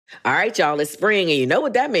All right, y'all, it's spring, and you know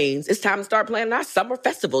what that means. It's time to start planning our summer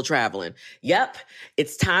festival traveling. Yep,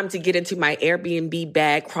 it's time to get into my Airbnb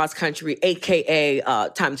bag cross-country, a.k.a.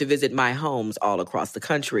 Time to visit my homes all across the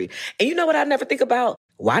country. And you know what I never think about?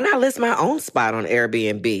 Why not list my own spot on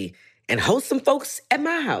Airbnb and host some folks at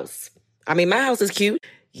my house? I mean, my house is cute.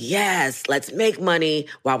 Yes, let's make money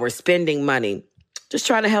while we're spending money. Just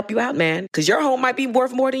trying to help you out, man, because your home might be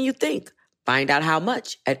worth more than you think. Find out how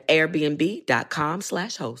much at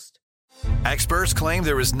airbnb.com/host. Experts claim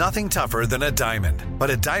there is nothing tougher than a diamond.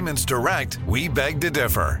 But at Diamonds Direct, we beg to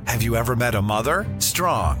differ. Have you ever met a mother?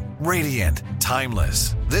 Strong, radiant,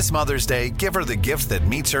 timeless. This Mother's Day, give her the gift that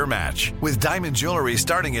meets her match. With diamond jewelry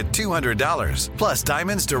starting at $200. Plus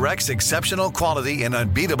Diamonds Direct's exceptional quality and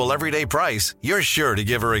unbeatable everyday price, you're sure to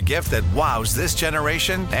give her a gift that wows this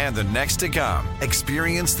generation and the next to come.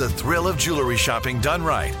 Experience the thrill of jewelry shopping done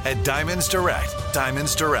right at Diamonds Direct.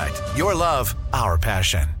 Diamonds Direct. Your love, our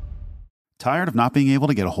passion. Tired of not being able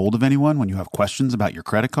to get a hold of anyone when you have questions about your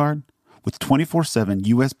credit card? With 24/7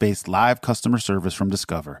 U.S.-based live customer service from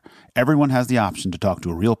Discover, everyone has the option to talk to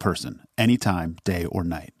a real person, anytime, day or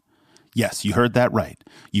night. Yes, you heard that right.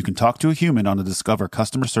 You can talk to a human on the Discover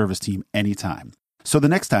customer service team anytime. So the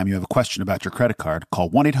next time you have a question about your credit card, call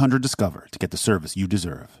 1-800-DISCOVER to get the service you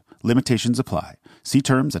deserve. Limitations apply. See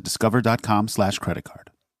terms at discover.com/creditcard.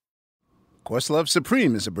 Questlove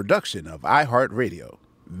Supreme is a production of iHeartRadio.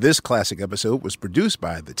 This classic episode was produced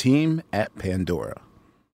by the team at Pandora.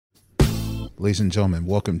 Ladies and gentlemen,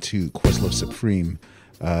 welcome to Questlove Supreme.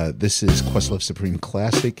 This is Questlove Supreme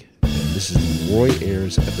Classic, and this is the Roy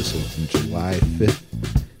Ayers episode from July 5th,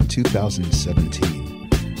 2017.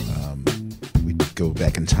 We go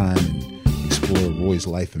back in time and explore Roy's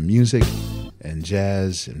life and music and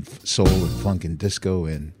jazz and soul and funk and disco,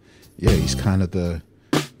 and yeah, he's kind of the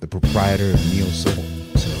proprietor of Neo Soul.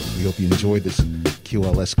 So we hope you enjoyed this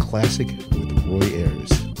QLS Classic with Roy Ayers.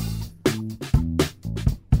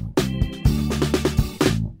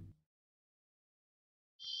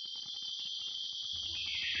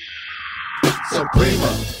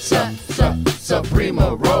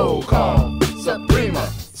 Suprema roll call.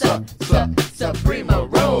 Suprema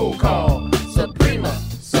roll call. Suprema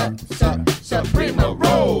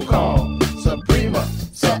roll call.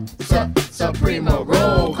 Suprema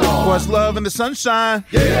roll call. Questlove in the sunshine,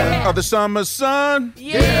 yeah, of the summer sun,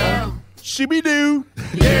 yeah. Shibby-doo,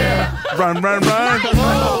 yeah. Run, run, run.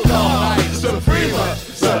 Roll call. Suprema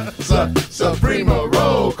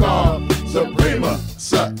roll call.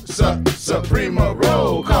 Suprema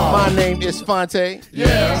roll call. My name is Fonte.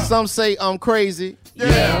 Yeah. Some say I'm crazy.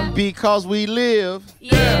 Yeah. Because we live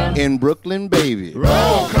in Brooklyn, baby.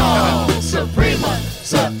 Roll call. Suprema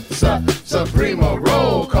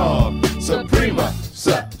roll call.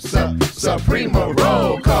 Suprema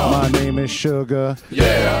roll call. My name is Sugar.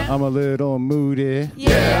 Yeah. I'm a little moody.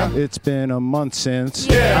 Yeah. It's been a month since.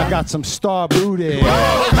 Yeah. I got some star booty. Roll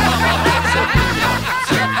call.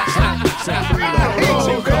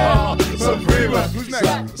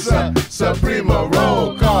 Suprema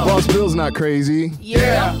roll call. Boss Bill's not crazy.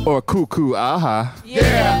 Yeah. Or cuckoo, aha.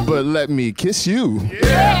 Yeah. But let me kiss you.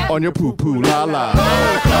 Yeah. On your poo-poo, la-la.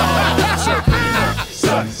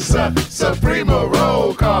 Suprema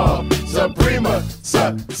roll call. Suprema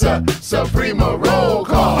roll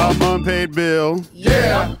call. I'm unpaid bill.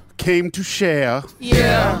 Yeah. Came to share.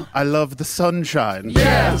 Yeah. I love the sunshine.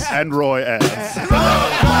 Yes. And Roy Ayers.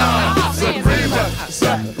 Suprema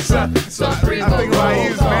I think why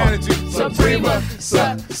he's managing.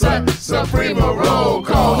 Suprema roll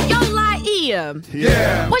call. Yo, Laia.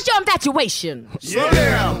 Yeah. What's your infatuation?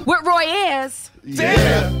 Yeah. With Roy Ayers?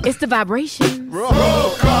 Yeah. It's the vibration. Roll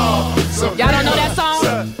call. Y'all don't know that song?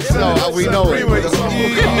 No, we know it.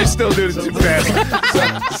 You still do it too fast.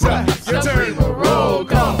 Suprema roll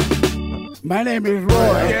call. My name is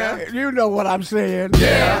Roy. Yeah. You know what I'm saying.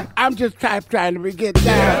 Yeah. I'm just trying to get down,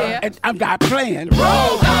 Yeah. and I'm not playing.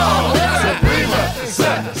 Roll call.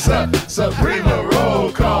 Suprema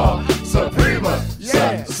roll call. Suprema.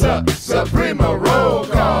 Yeah. Suprema roll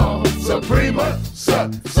call. Suprema.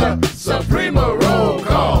 Suprema roll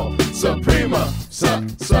call. Suprema.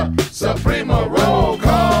 Suprema roll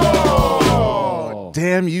call.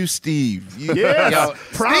 Damn you, Steve. Yo,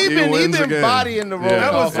 Steven, wins even again. body in the roll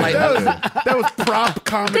That call. was, that was prop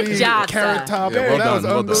comedy. Good job, Carrot son. Top. Yeah, well that done, was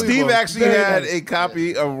well done. unbelievable. Steve actually Very had nice. a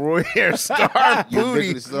copy of Roy Ayers' Star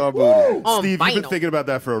Booty. Star booty. On Steve, you've been vinyl. thinking about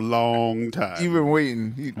that for a long time. You've been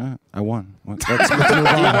waiting. I won. Let's move He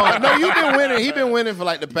on. won. No, you've been winning. He's been winning for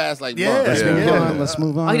like the past month. Let's move on. Let's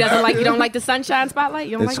move on. Oh, you don't like the Sunshine Spotlight?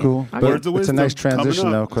 You don't It's like cool. it? But Okay. it's a nice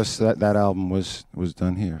transition, though, because that album was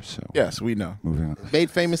done here. So Yes, we know. moving on. Made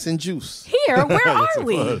famous in Juice. Here, where are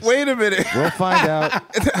we? Wait a minute. We'll find out.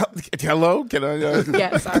 Hello? Can I?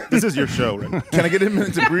 Yeah, sorry. This is your show, right? Can I get a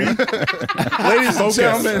minute to breathe? Ladies and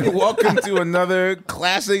gentlemen, welcome to another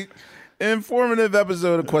classic, informative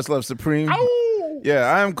episode of Questlove Supreme.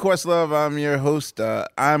 Yeah, I'm Questlove. I'm your host.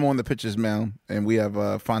 I'm on the pitcher's mound, and we have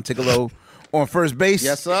Fonticolo on first base.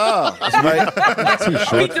 Yes, sir. That's right. Too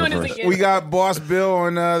short We for doing this verse. again. We got Boss Bill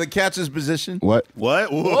on the catcher's position. What?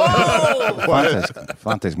 What?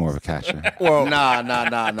 Fonte's more of a catcher. Well, Nah.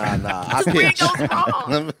 I pitch.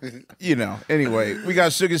 you know. Anyway, we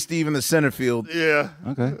got Sugar Steve in the center field. Yeah.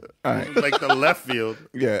 Okay. All right. Like the left field.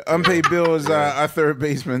 Yeah, unpaid Bill is our third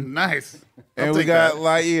baseman. Nice. And we got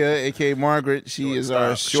Laia, a.k.a. Margaret. She is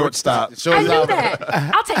our shortstop. I knew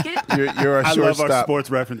that. I'll take it. You're our I love our shortstop. sports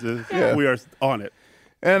references. Yeah. We are on it.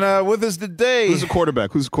 And with us today, Who's the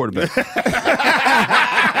quarterback?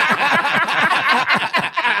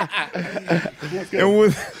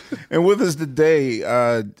 and with us today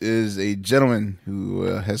is a gentleman who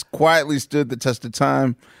has quietly stood the test of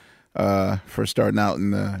time for starting out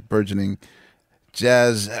in the burgeoning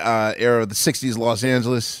jazz era of the 60s Los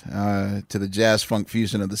Angeles, to the jazz funk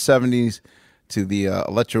fusion of the 70s, to the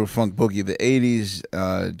electro funk boogie of the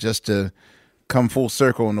 80s, just to come full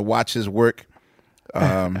circle and to watch his work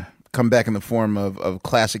come back in the form of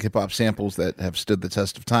classic hip-hop samples that have stood the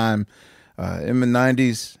test of time in the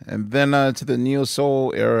 90s, and then to the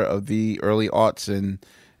neo-soul era of the early aughts and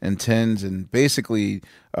 10s, and basically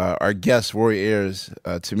our guest, Roy Ayers,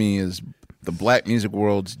 to me is the black music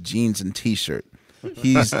world's jeans and t-shirt.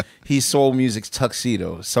 He's soul music's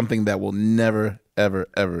tuxedo, something that will never, ever,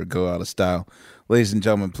 ever go out of style. Ladies and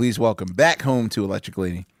gentlemen, please welcome back home to Electric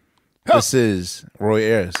Lady. This is Roy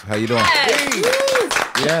Ayers. How you doing?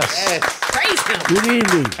 Yes. Praise him. Good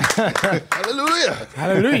evening. Hallelujah.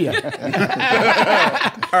 Hallelujah.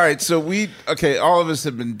 All right, so all of us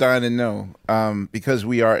have been dying to know, because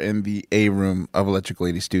we are in the A room of Electric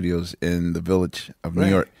Lady Studios in the Village of New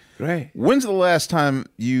York. Right. When's the last time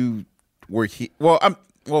you were here? Well,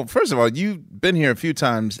 first of all, you've been here a few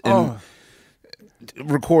times in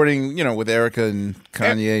recording, with Erica and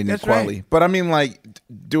Kanye and That's Kweli. right. But I mean, like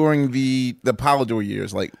during the Polydor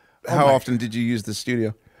years, like how often did you use the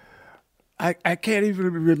studio? I can't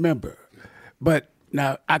even remember, but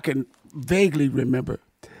now I can vaguely remember.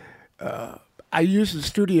 I used the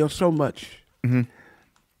studio so much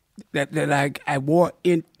that I wore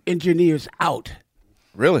engineers out.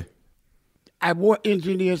 Really? I wore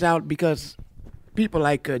engineers out because people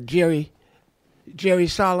like Jerry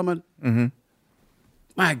Solomon.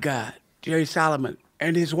 My God, Jerry Solomon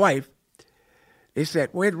and his wife. They said,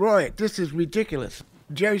 "Wait, Roy, this is ridiculous."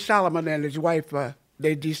 Jerry Solomon and his wife,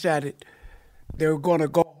 they decided they were going to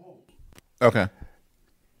go home. Okay.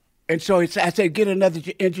 And so I said, "Get another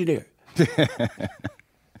engineer."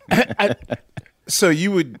 So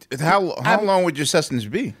you would how long would your sessions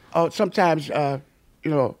be? Sometimes, a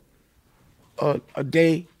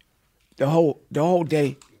day, the whole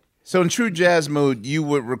day. So in true jazz mode, you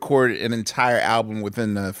would record an entire album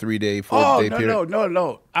within a 3-day, 4-day period?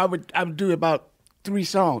 No. I would do about 3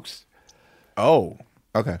 songs. Oh,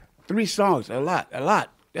 okay. 3 songs, a lot.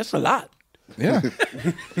 That's a lot. Yeah.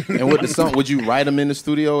 And with the song, would you write them in the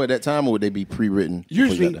studio at that time, or would they be pre-written?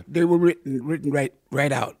 Usually they were written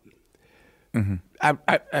right out. I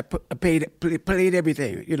played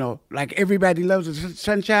everything, like Everybody Loves the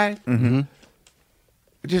Sunshine.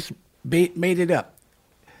 Just made it up.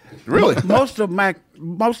 Really? Most of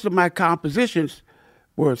my compositions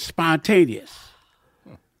were spontaneous.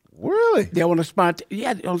 Really? They're on a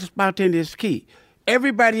spontaneous key.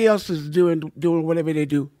 Everybody else is doing whatever they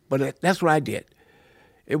do, but that's what I did.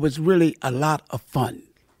 It was really a lot of fun.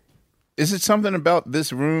 Is it something about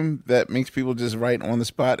this room that makes people just write on the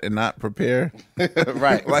spot and not prepare?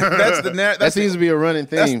 Right. Like that's the that seems to be a running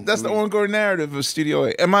theme. That's the ongoing narrative of Studio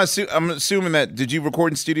A. I'm assuming that did you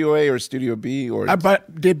record in Studio A or Studio B or? I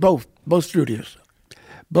did both studios.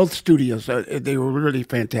 Both studios. They were really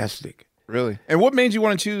fantastic. Really? And what made you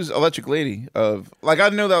want to choose Electric Lady? I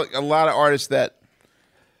know that a lot of artists that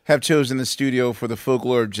have chosen the studio for the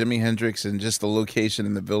folklore of Jimi Hendrix and just the location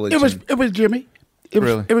in the Village. It was Jimmy. It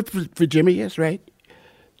was for Jimmy. Yes, right.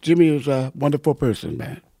 Jimmy was a wonderful person,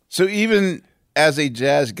 man. So even as a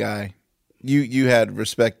jazz guy, you had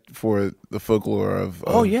respect for the folklore of.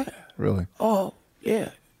 Oh yeah. Really? Oh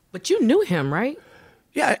yeah. But you knew him, right?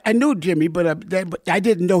 Yeah, I knew Jimmy, but I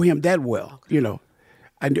didn't know him that well.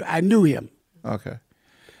 I knew him. Okay.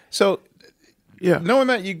 So, Yeah. knowing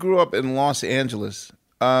that you grew up in Los Angeles,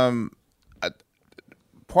 pardon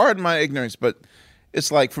my ignorance, but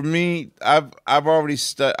it's like for me, I've always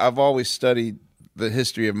studied the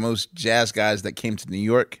history of most jazz guys that came to New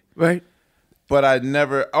York. Right. But I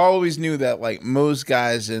always knew that like most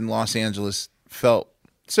guys in Los Angeles felt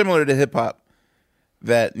similar to hip hop,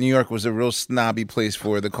 that New York was a real snobby place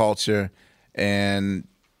for the culture, and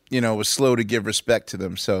was slow to give respect to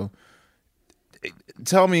them. So,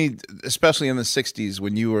 tell me, especially in the '60s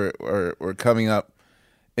when you were coming up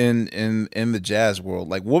in the jazz world,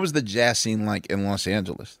 like what was the jazz scene like in Los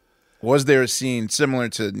Angeles? Was there a scene similar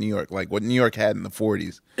to New York, like what New York had in the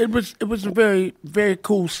 '40s? It was a very, very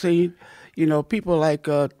cool scene. People like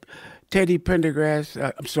Teddy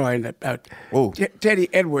Pendergrass. I'm sorry, Teddy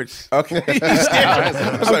Edwards. Okay.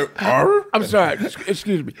 I was like, Arr? I'm sorry.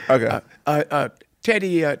 Excuse me. Okay.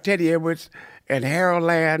 Teddy Edwards and Harold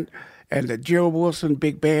Land and the Gerald Wilson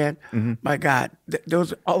Big Band. Mm-hmm. My God,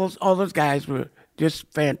 all those guys were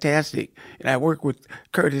just fantastic. And I worked with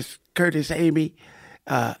Curtis Amy,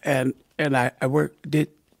 and I did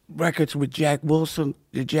records with Jack Wilson,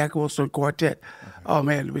 the Jack Wilson Quartet. Oh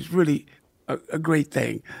man, it was really a great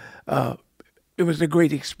thing. It was a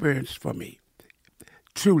great experience for me.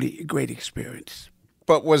 Truly a great experience.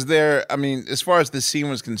 But was there, I mean, as far as the scene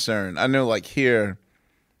was concerned, I know like here,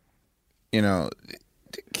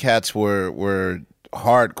 cats were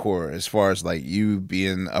hardcore as far as like you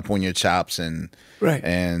being up on your chops and right.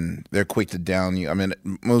 And they're quick to down you. I mean,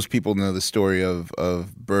 most people know the story of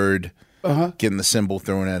Bird getting the cymbal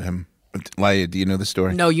thrown at him. Laia, do you know the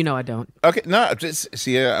story? No, I don't. Okay, no, just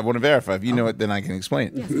see, I want to verify. If you know it, then I can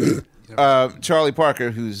explain it. Charlie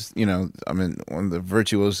Parker, who's one of the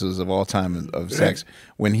virtuosos of all time of sax,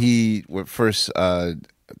 when he first, I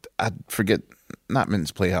forget, not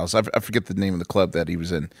Minton's Playhouse, I forget the name of the club that he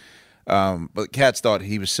was in, but Cats thought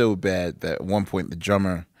he was so bad that at one point the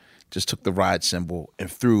drummer just took the ride cymbal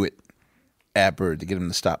and threw it at Bird to get him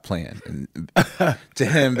to stop playing. And to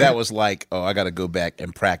him, that was like, oh, I got to go back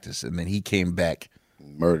and practice. And then he came back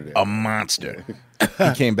murdered a monster.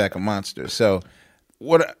 He came back a monster. So,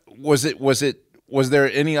 what was it? Was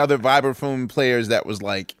there any other vibraphone players that was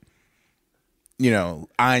like,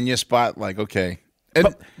 eyeing your spot? Like, okay,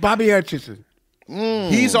 and Bobby Hutcherson.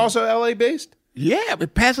 He's also LA based. Yeah,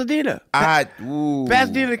 but Pasadena. Ooh.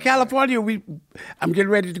 Pasadena, California. I'm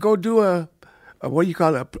getting ready to go do a what do you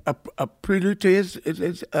call it? A prelude to his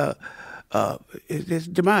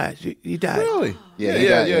demise. He died. Really?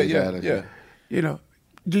 Yeah.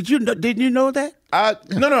 Didn't you know that?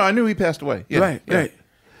 No, I knew he passed away. Yeah, right.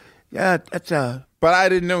 Yeah, that's But I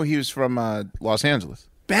didn't know he was from Los Angeles.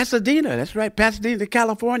 Pasadena. That's right, Pasadena,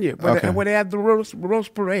 California. When they had the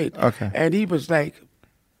roast parade. Okay. And he was like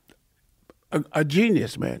a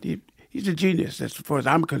genius, man. He's a genius as far as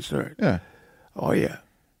I'm concerned. Yeah. Oh yeah.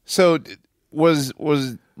 So was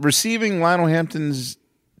receiving Lionel Hampton's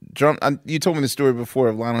drum? You told me the story before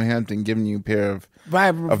of Lionel Hampton giving you a pair of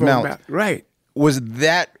mallets. Right. Is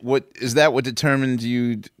that what determined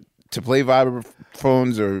you to play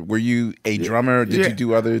vibraphones, or were you a drummer? Did you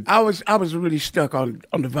do other? I was really stuck on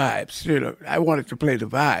the vibes. I wanted to play the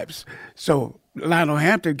vibes. So Lionel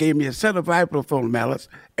Hampton gave me a set of vibraphone mallets,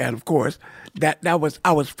 and of course, I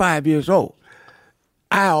was 5 years old.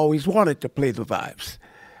 I always wanted to play the vibes.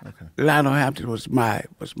 Okay. Lionel Hampton was my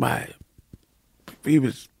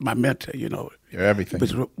mentor. You're everything. He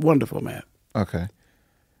was a wonderful man. Okay.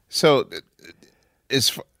 So,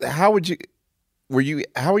 how were you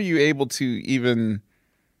able to even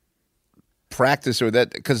practice, or that,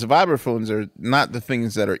 because the vibraphones are not the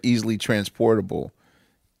things that are easily transportable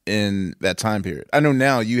in that time period. I know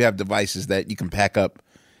now you have devices that you can pack up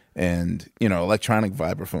and, electronic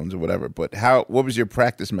vibraphones or whatever, but what was your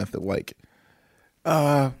practice method like?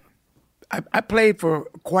 I played for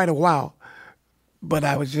quite a while, but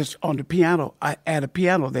I was just on the piano. I had a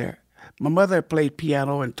piano there. My mother played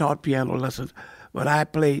piano and taught piano lessons, but I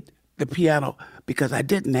played the piano because I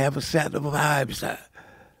didn't have a set of vibes.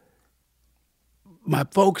 My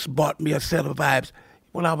folks bought me a set of vibes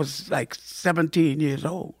when I was like 17 years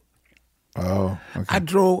old. Oh, okay. I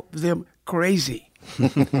drove them crazy.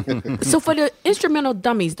 So for the instrumental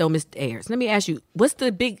dummies, though, Mr. Ayers, let me ask you, what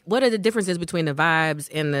are the differences between the vibes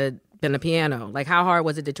and the piano? Like, how hard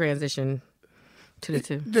was it to transition to the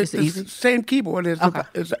two? It's the same keyboard as a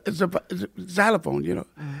xylophone,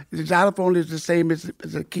 The xylophone is the same as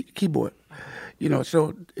a keyboard,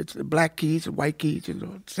 so it's black keys, white keys,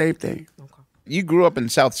 same thing. Okay. You grew up in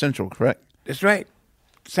South Central, correct? That's right.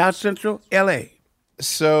 South Central, L.A.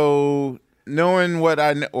 So knowing what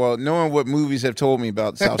knowing what movies have told me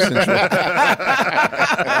about South Central,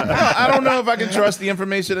 I don't know if I can trust the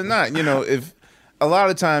information or not. If a lot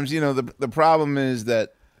of times, the problem is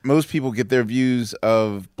that most people get their views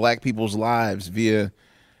of black people's lives via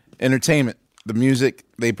entertainment, the music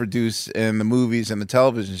they produce, and the movies and the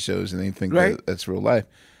television shows, and they think that's real life.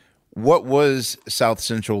 What was South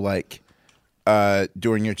Central like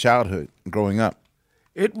during your childhood, growing up?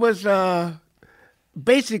 It was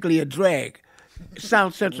basically a drag.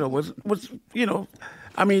 South Central was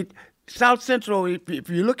South Central. If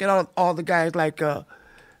you look at all the guys, like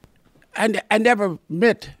I never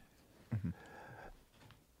met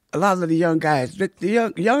a lot of the young guys.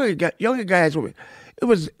 The younger guys, it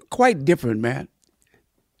was quite different, man.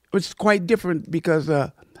 It was quite different because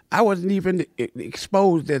I wasn't even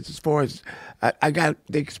exposed as far as I got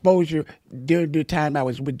the exposure during the time I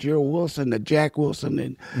was with Gerald Wilson and Jack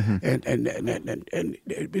Wilson, and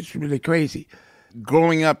it's really crazy.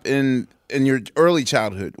 Growing up in your early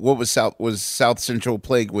childhood, what was South Central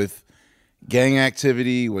plagued with? Gang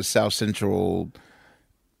activity? Was South Central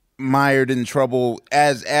mired in trouble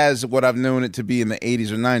as what I've known it to be in the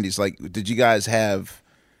 80s or 90s? Like, did you guys have,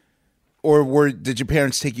 or did your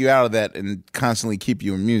parents take you out of that and constantly keep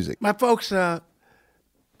you in music? My folks,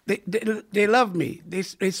 they loved me. They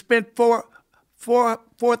spent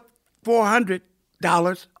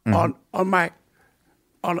 $400 on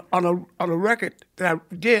a record that I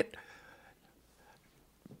did.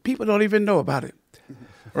 People don't even know about it.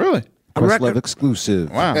 Really? Questlove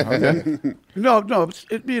exclusive. Wow. Okay. No,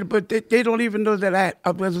 but they don't even know that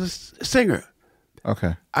I was a singer.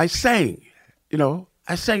 Okay. I sang. I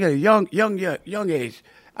sang at a young age.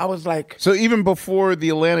 I was like. So even before the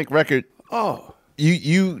Atlantic record. Oh.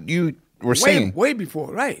 You were singing way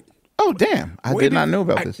before, right? Oh, damn! I did not know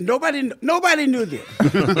about this. Nobody knew this.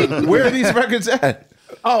 Where are these records at?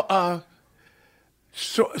 Oh,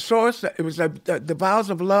 Source. It was the Vows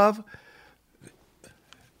of Love.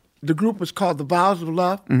 The group was called the Vows of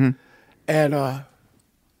Love, and the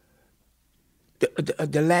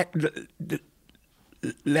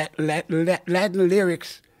Latin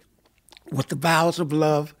lyrics with the Vows of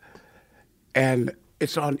Love, and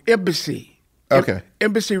it's on Embassy. Okay.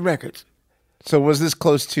 Embassy Records. So was this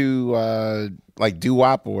close to like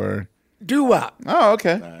doo-wop or? Doo-wop. Oh,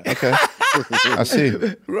 okay. Okay. I see.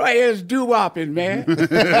 Right here's doo-wopping, man.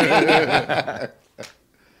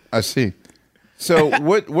 I see. So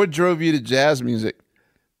what drove you to jazz music?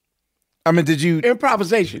 I mean, did you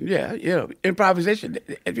improvisation? Yeah, improvisation.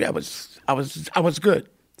 I was good.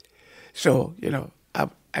 So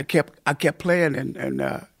I kept playing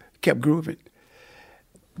and kept grooving.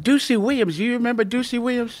 Ducey Williams, you remember Ducey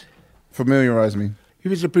Williams? Familiarize me. He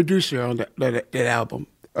was a producer on that album.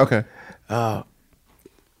 Okay.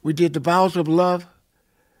 We did the Vows of Love,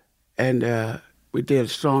 and we did a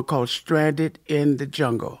song called "Stranded in the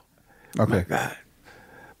Jungle." Okay.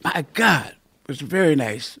 My God, it was very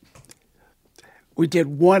nice. We did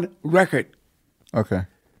one record. Okay.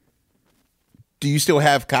 Do you still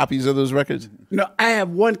have copies of those records? No, I have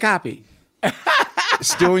one copy.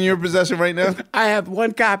 Still in your possession right now? I have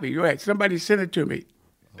one copy. Right, somebody sent it to me.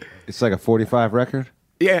 It's like a 45 record?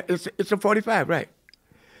 Yeah, it's a 45, right.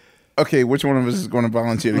 Okay, which one of us is going to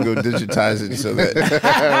volunteer to go digitize it so that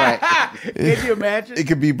Can you imagine? It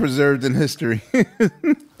could be preserved in history.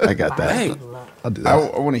 I got that. Hey. I'll do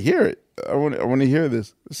that. I want to hear it. I want to hear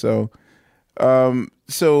this. So,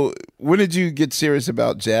 so when did you get serious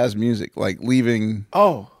about jazz music? Like leaving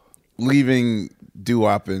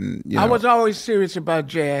doo-wop and I was always serious about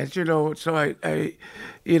jazz, So I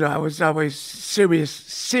was always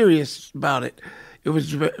serious about it. It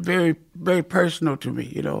was very, very personal to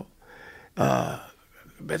me,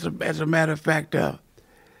 As a matter of fact,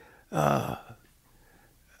 I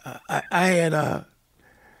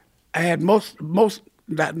had most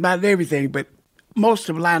not everything, but most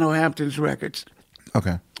of Lionel Hampton's records.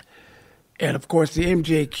 Okay. And of course the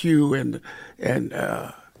MJQ and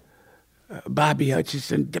Bobby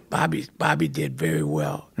Hutcherson. Bobby did very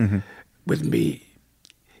well with me.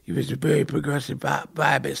 He was a very progressive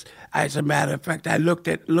vibist. As a matter of fact, I looked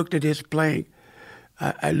at his playing.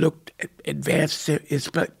 I looked at advanced his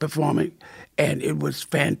performing, and it was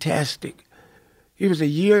fantastic. He was a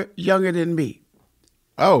year younger than me.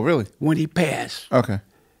 Oh, really? When he passed. Okay.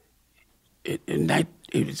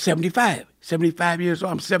 He was 75. 75 years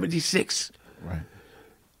old. I'm 76. Right.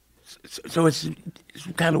 So it's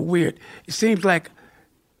kind of weird. It seems like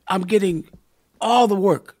I'm getting all the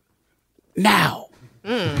work now.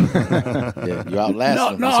 Yeah, you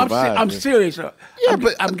outlast them. I'm serious.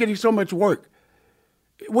 I'm getting so much work,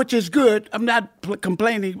 which is good. I'm not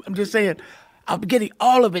complaining. I'm just saying I'm getting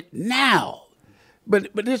all of it now. But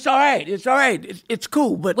it's all right. It's all right. It's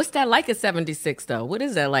cool. But what's that like at 76 though? What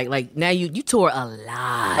is that like? Like now you tour a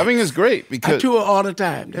lot. I mean, it's great because I tour all the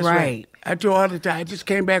time. That's Right. right. I tour all the time. I just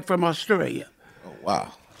came back from Australia. Oh,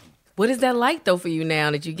 wow. What is that like though for you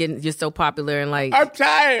now that you're so popular and like? I'm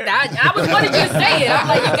tired. I was wanting you to say it. I'm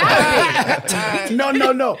like, you gotta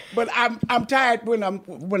be. No. But I'm tired when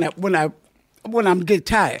I'm get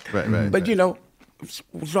tired. Right. But you know,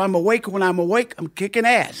 so I'm awake. When I'm awake, I'm kicking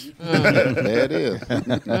ass. There it is.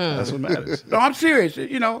 That's what matters. No, I'm serious.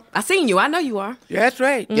 You know. I seen you. I know you are. Yeah, that's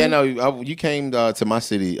right. Yeah, no, you came to my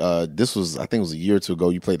city. This was, I think it was a year or two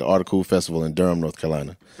ago. You played the Article Festival in Durham, North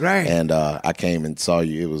Carolina. Right. And I came and saw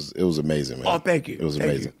you. It was amazing, man. Oh, thank you. It was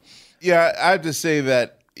Thank amazing. Yeah, I have to say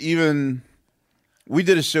that even we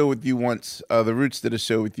did a show with you once. The Roots did a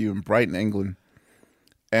show with you in Brighton, England,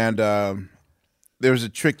 and there was a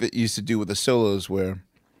trick that you used to do with the solos where,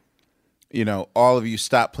 you know, all of you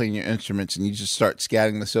stop playing your instruments and you just start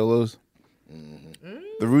scatting the solos. Mm-hmm.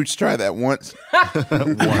 The Roots tried that once.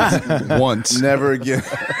 Once. Never again.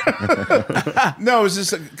 No, it's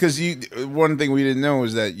just because one thing we didn't know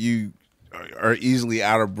was that you are easily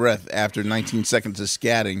out of breath after 19 seconds of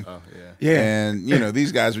scatting. Oh, Yeah. And, you know,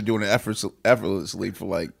 these guys were doing it effortlessly for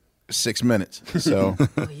like 6 minutes. So,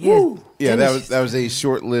 yeah, that was a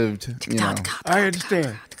short-lived, you know. I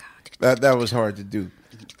understand. That was hard to do.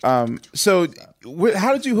 So,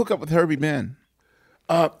 how did you hook up with Herbie Mann?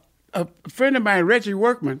 A friend of mine, Reggie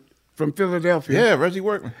Workman from Philadelphia. Yeah, Reggie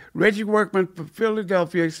Workman. Reggie Workman from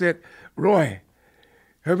Philadelphia said, "Roy,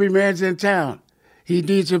 Herbie Mann's in town. He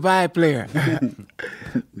needs a vibe player."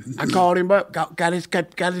 I called him up, got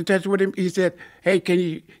in touch with him. He said, "Hey, can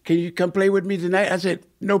you come play with me tonight?" I said,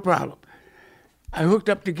 "No problem." I hooked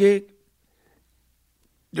up the gig.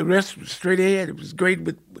 The rest was straight ahead. It was great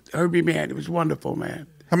with Herbie Mann. It was wonderful, man.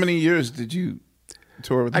 How many years did you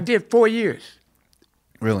tour with him? I did 4 years.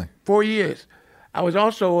 Really? 4 years. I was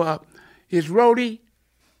also his roadie,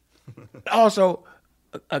 also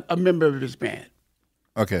a member of his band.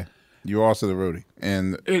 Okay. You were also the roadie.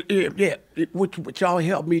 And which all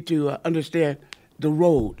helped me to understand the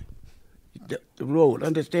road. The road.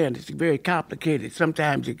 Understand, it's very complicated.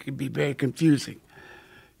 Sometimes it can be very confusing,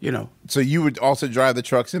 you know. so you would also drive the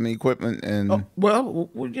trucks and the equipment and... Well,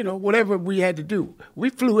 you know, whatever we had to do. We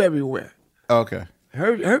flew everywhere. Okay.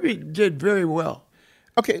 Herbie did very well.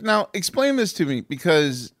 Okay, now explain this to me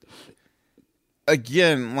because,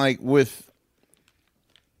 again, like with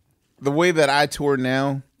the way that I tour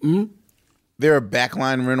now, there are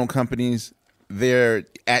backline rental companies. They're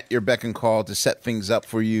at your beck and call to set things up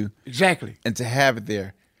for you. Exactly. And to have it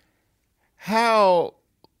there. How,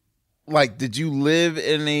 like, did you live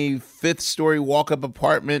in a 5th-story walk-up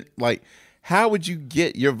apartment? Like, how would you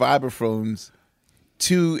get your vibraphones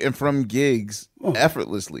to and from gigs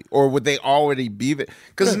effortlessly, or would they already be there?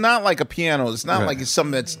 Because it's not like a piano. It's not like it's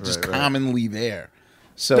something that's just commonly there.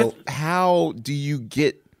 So how do you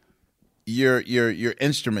get your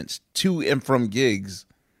instruments to and from gigs?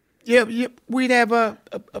 Yeah, we'd have a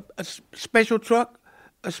special truck,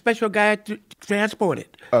 a special guy to transport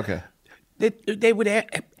it. Okay. They would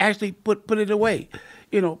actually put it away,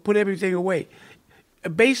 you know, put everything away.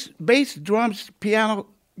 Bass, drums, piano,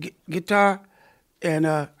 guitar, and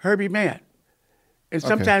Herbie Mann. And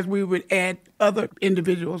sometimes we would add other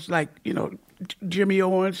individuals like, you know, Jimmy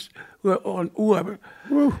Owens, whoever,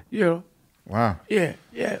 you know. Wow. Yeah,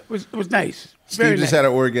 it was nice. Steve just had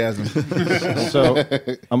an orgasm.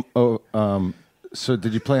 So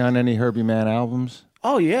did you play on any Herbie Mann albums?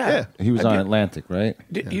 Oh, yeah. He was on Atlantic, right?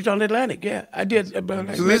 He's on Atlantic, yeah. I did. So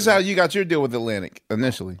this is how you got your deal with Atlantic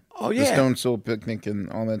initially? Oh, yeah. The Stone Soul Picnic and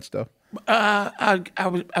all that stuff? I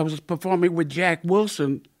was performing with Jack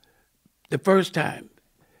Wilson the first time.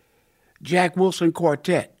 Jack Wilson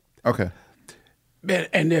Quartet. Okay.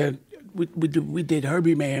 And then we did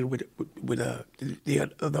Herbie Mann with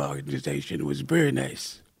the other organization. It was very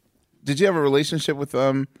nice. Did you have a relationship with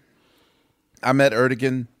Ahmet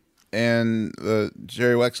Ertegun and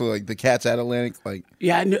Jerry Wexler, like the cats at Atlantic? Like,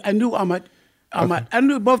 yeah, I knew Ahmet. Okay. I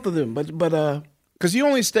knew both of them, but because you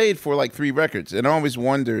only stayed for like 3 records, and I always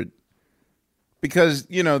wondered because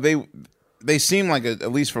you know they seem like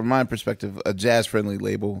at least from my perspective a jazz friendly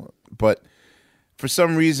label, but for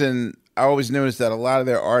some reason I always noticed that a lot of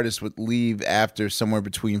their artists would leave after somewhere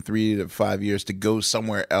between 3 to 5 years to go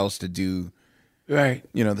somewhere else to do. Right.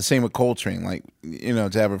 You know, the same with Coltrane, like, you know,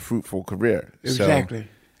 to have a fruitful career. Exactly.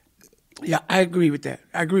 Yeah, I agree with that.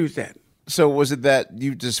 So was it that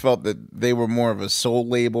you just felt that they were more of a soul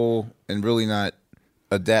label and really not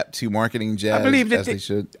adapt to marketing jazz as they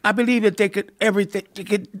should? I believe that they could everything. They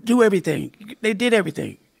could do everything. They did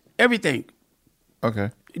everything. Everything.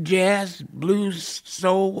 Okay. Jazz, blues,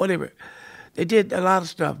 soul, whatever. They did a lot of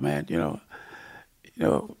stuff, man.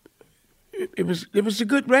 It was a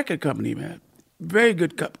good record company, man. Very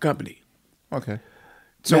good company. Okay.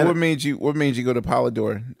 So what made you go to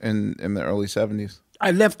Polydor in the early 70s?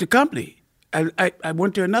 I left the company. I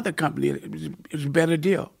went to another company. It was a better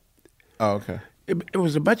deal. Oh, okay. It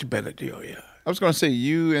was a much better deal, yeah. I was going to say,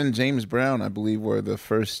 you and James Brown, I believe, were the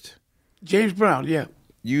first. James Brown, yeah.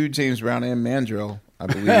 You, James Brown, and Mandrill, I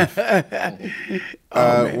believe,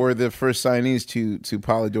 were the first signees to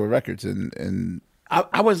Polydor Records. And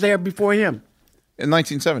I was there before him. In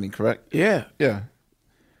 1970, correct? Yeah. Yeah.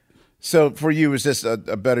 So for you, it was just a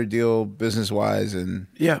better deal business-wise? And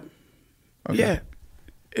yeah. Okay. Yeah.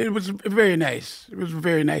 It was very nice. It was a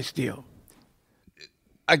very nice deal.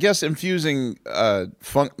 I guess infusing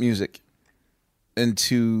funk music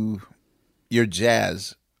into your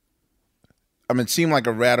jazz, I mean, it seemed like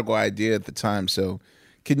a radical idea at the time. So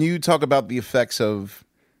can you talk about the effects of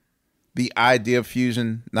the idea of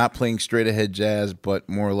fusion, not playing straight ahead jazz, but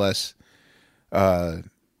more or less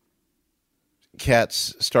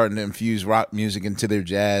cats starting to infuse rock music into their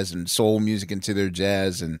jazz and soul music into their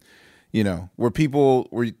jazz? And,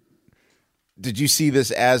 did you see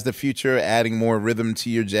this as the future, adding more rhythm to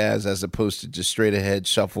your jazz as opposed to just straight ahead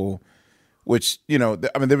shuffle, which,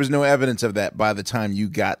 there was no evidence of that by the time you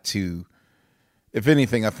got to, if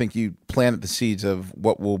anything, I think you planted the seeds of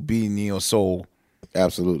what will be neo soul.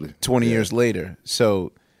 Absolutely. 20 years later.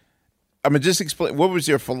 So, just explain, what was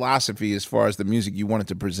your philosophy as far as the music you wanted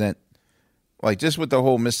to present? Like, just with the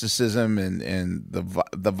whole mysticism and the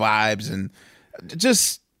vibes, and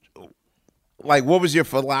just, like, what was your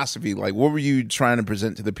philosophy? Like, what were you trying to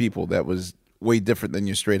present to the people that was way different than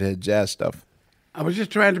your straight ahead jazz stuff? I was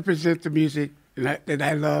just trying to present the music that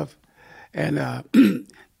I love, and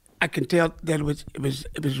I can tell that it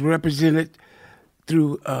was represented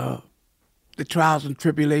through the trials and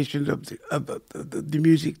tribulations of the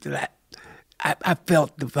music that I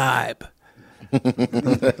felt the vibe.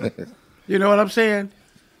 You know what I'm saying?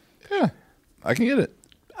 Yeah, I can get it.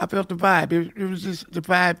 I felt the vibe. It was just the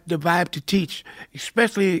vibe to teach,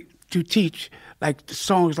 especially to teach like the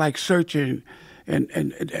songs like "Searching" and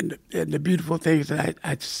the beautiful things that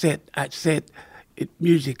I said it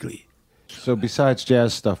musically. So besides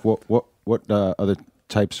jazz stuff, what other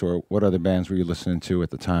types or what other bands were you listening to at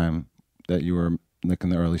the time that you were like in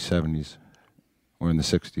the early 70s or in the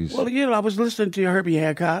 60s? Well, I was listening to Herbie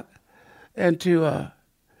Hancock and to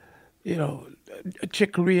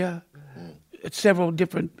Chick Corea, several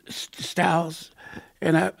different styles,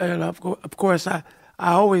 and of course I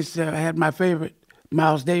always had my favorite,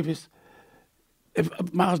 Miles Davis.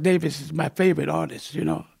 Miles Davis is my favorite artist,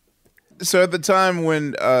 So at the time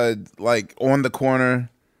when, like, On the Corner,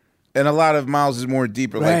 and a lot of Miles is more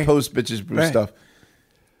deeper, like post Bitches Brew stuff,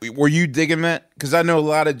 were you digging that? Because I know a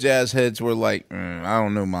lot of jazz heads were like, I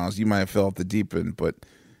don't know, Miles, you might have fell off the deep end, but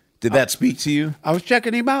did that speak to you? I was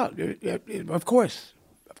checking him out, of course.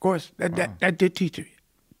 That did teach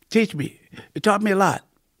me. It taught me a lot.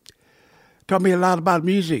 Taught me a lot about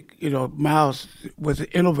music. Miles was an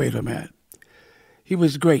innovator, man. He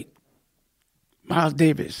was great. Miles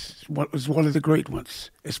Davis was one of the great ones,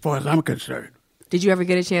 as far as I'm concerned. Did you ever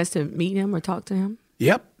get a chance to meet him or talk to him?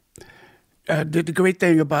 Yep. The great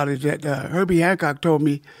thing about it is that Herbie Hancock told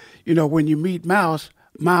me, when you meet Miles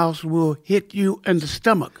will hit you in the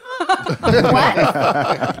stomach.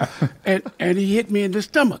 What? and he hit me in the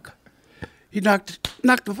stomach. He knocked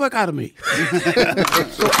the fuck out of me.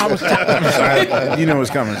 So I was sorry. You know it was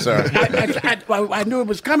coming, sorry. I knew it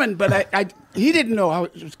was coming, but he didn't know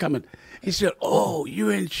it was coming. He said, "Oh,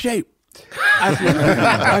 you're in shape." I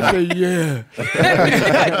said, "Yeah."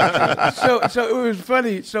 So it was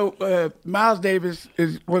funny. So Miles Davis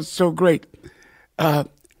was so great.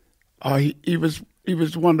 He was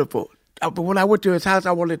wonderful. But when I went to his house,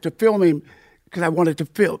 I wanted to film him because I wanted to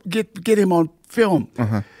get him on film.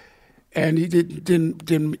 Uh-huh. And he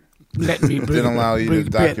didn't let me. Didn't allow you to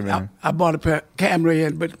document him. I bought a camera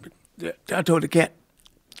in, but I told the cat,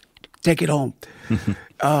 take it home.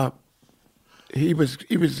 He was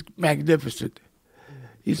magnificent.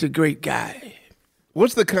 He's a great guy.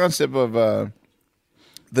 What's the concept of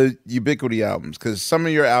the Ubiquity albums? Because some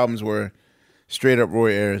of your albums were straight up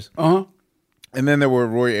Roy Ayers. Uh-huh. And then there were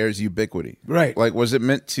Roy Ayers Ubiquity. Right. Like, was it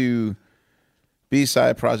meant to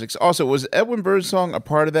B-side projects? Also, was Edwin Birdsong a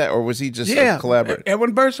part of that, or was he just a collaborator?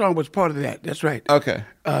 Edwin Birdsong was part of that. That's right. Okay.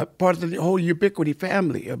 Part of the whole Ubiquity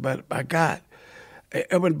family. But by God,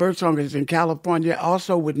 Edwin Birdsong is in California,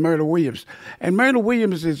 also with Myrna Williams. And Myrna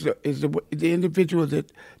Williams is the individual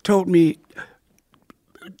that told me,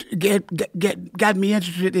 got me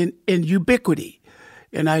interested in Ubiquity.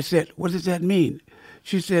 And I said, what does that mean?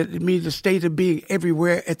 She said, it means a state of being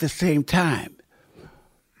everywhere at the same time.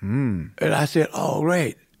 And I said, all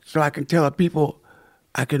right. So I can tell people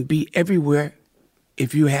I can be everywhere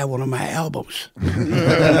if you have one of my albums.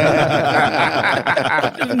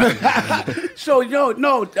 So,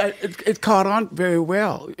 it caught on very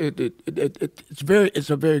well. It's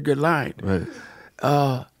a very good line. Right.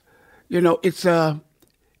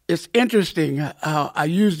 It's interesting how I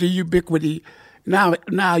use the ubiquity. Now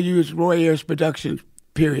I use Roy Ayers Productions,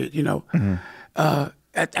 period, I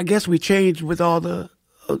guess we changed with all the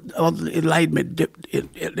enlightenment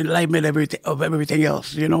of everything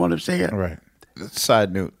else. You know what I'm saying? Right.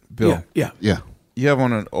 Side note, Bill. Yeah. You have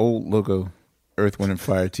on an old logo Earth, Wind, and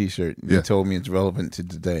Fire T-shirt. You told me it's relevant to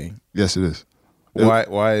today. Yes, it is.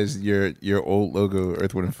 Why is your old logo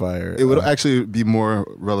Earth, Wind, and Fire? It would actually be more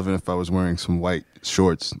relevant if I was wearing some white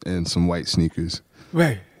shorts and some white sneakers.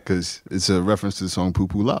 Right. Because it's a reference to the song Poo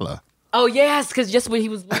Poo La La. Oh, yes, because just when he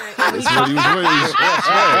was wearing... That's what he was wearing.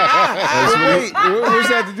 What does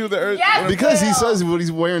that have to do with the Earth? Yes, Because he says what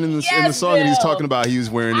he's wearing in the song, and he's talking about he was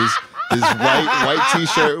wearing his white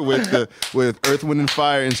T-shirt with Earth, Wind, and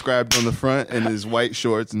Fire inscribed on the front, and his white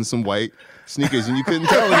shorts and some white sneakers, and you couldn't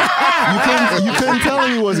tell him. You couldn't tell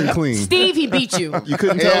him he wasn't clean. Steve, he beat you. You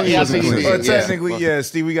couldn't tell him he wasn't clean. Well, technically,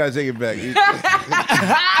 Steve, we gotta take it back.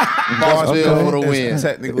 Bosville for the win.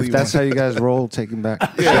 Technically, If that's how you guys roll, take him back.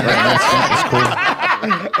 That's cool.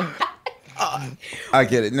 I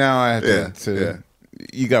get it. Now I have to.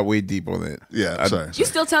 You got way deep on it. Yeah, sorry. You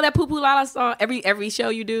still tell that Poo Poo La La song every show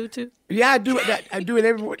you do, too? Yeah, I do it. I do it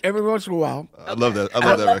every once in a while. I love that. I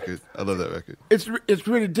love that record. It's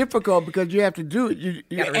really difficult because you have to do it. You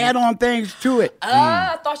add on things to it.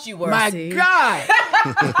 I thought you were. My see? God!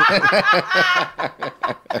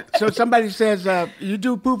 So somebody says, "You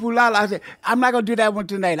do Poo Poo La La." I say, "I'm not gonna do that one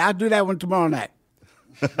tonight. I'll do that one tomorrow night."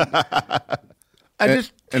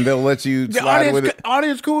 And they'll let you slide with it. The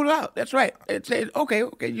audience cool out. That's right. It says, okay,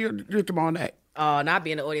 you do it tomorrow night. Oh, not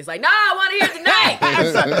being in the audience like, no, I want to hear it tonight.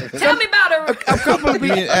 Tell me about it. A couple of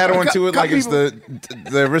people, You add on to it like it's the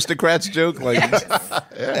aristocrats joke. Like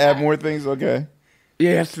add more things. Okay.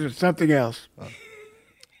 Yes, there's something else.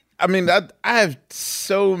 I mean, I have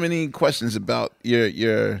so many questions about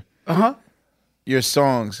your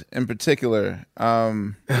songs in particular.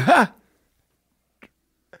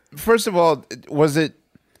 First of all,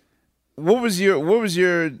 what was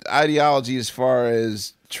your ideology as far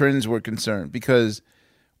as trends were concerned? Because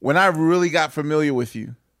when I really got familiar with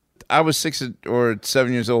you, I was 6 or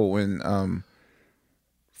 7 years old when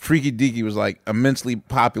Freaky Deaky was like immensely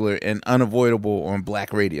popular and unavoidable on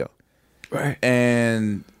black radio. Right.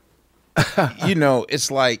 And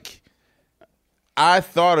it's like I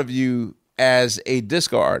thought of you as a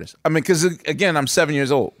disco artist. I mean, because again, I'm 7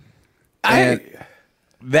 years old.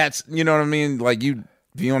 That's, you know what I mean? Like you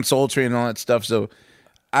be on Soul Train and all that stuff. So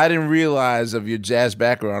I didn't realize of your jazz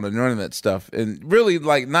background and none of that stuff. And really,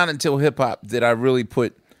 like, not until hip hop did I really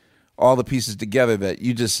put all the pieces together that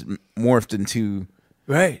you just morphed into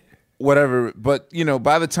whatever. But,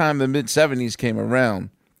 by the time the mid 70s came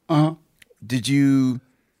around, did you,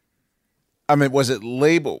 I mean, was it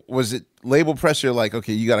label pressure like,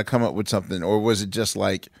 okay, you got to come up with something? Or was it just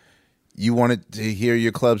like, you wanted to hear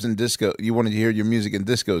your clubs and disco. You wanted to hear your music in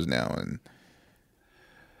discos now, and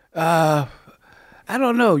I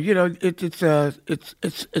don't know. It's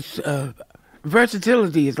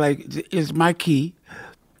versatility is my key.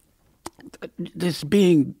 This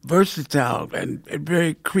being versatile and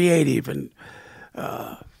very creative, and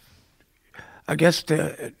I guess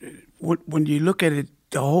when you look at it,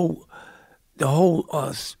 the whole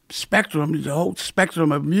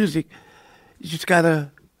spectrum of music, you just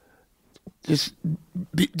gotta. Just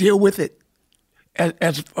deal with it.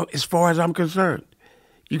 As far as I'm concerned,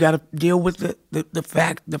 you got to deal with the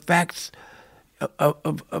facts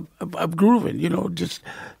of grooving. Just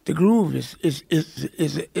the groove is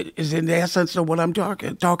in the essence of what I'm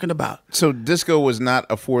talking about. So disco was not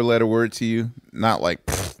a 4-letter word to you, not like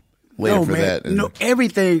later for that. No,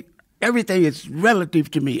 everything is relative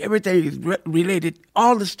to me. Everything is related.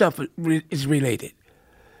 All the stuff is related.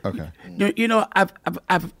 Okay.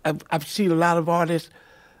 I've seen a lot of artists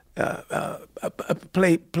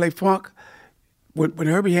play funk. When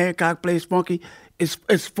Herbie Hancock plays funky,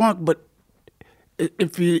 it's funk. But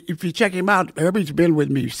if you check him out, Herbie's been with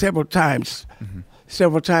me several times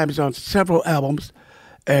on several albums,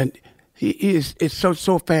 and he is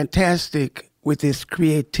so fantastic with his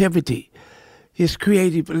creativity. His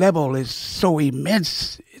creative level is so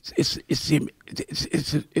immense. It's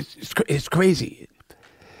crazy.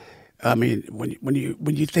 I mean, when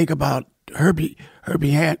you think about Herbie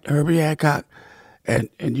Hancock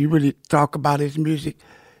and you really talk about his music,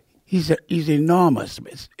 he's enormous.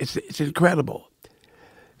 It's incredible.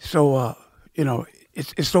 So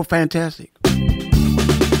it's so fantastic.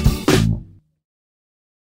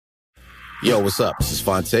 Yo, what's up? This is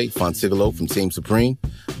Fontigolo from Team Supreme.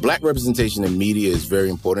 Black representation in media is very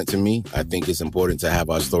important to me. I think it's important to have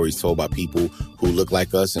our stories told by people who look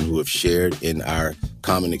like us and who have shared in our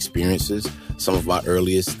common experiences. Some of my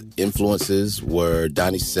earliest influences were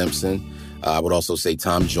Donnie Simpson. I would also say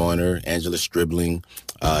Tom Joyner, Angela Stribling,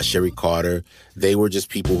 Sherry Carter. They were just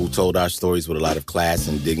people who told our stories with a lot of class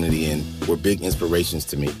and dignity and were big inspirations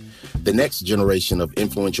to me. The next generation of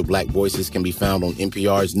influential Black voices can be found on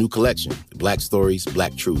NPR's new collection, Black Stories,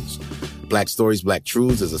 Black Truths. Black Stories, Black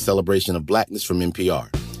Truths is a celebration of Blackness from NPR.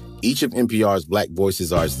 Each of NPR's Black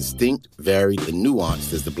voices are as distinct, varied, and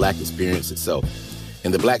nuanced as the Black experience itself.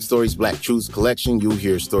 In the Black Stories, Black Truths collection, you'll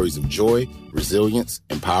hear stories of joy, resilience,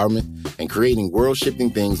 empowerment, and creating world-shifting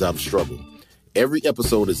things out of struggle. Every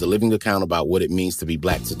episode is a living account about what it means to be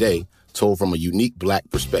Black today, told from a unique Black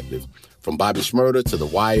perspective. From Bobby Shmurda to The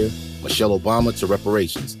Wire, Michelle Obama to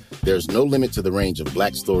reparations, there's no limit to the range of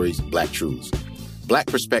Black stories, Black truths. Black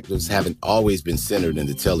perspectives haven't always been centered in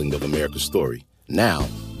the telling of America's story. Now,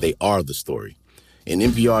 they are the story. In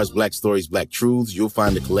NPR's Black Stories, Black Truths, you'll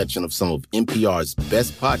find a collection of some of NPR's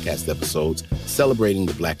best podcast episodes celebrating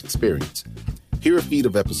the Black experience. Hear a feed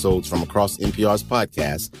of episodes from across NPR's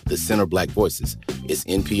podcast, The Center Black Voices. It's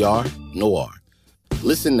NPR Noir.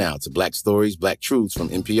 Listen now to Black Stories, Black Truths from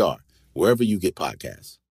NPR, wherever you get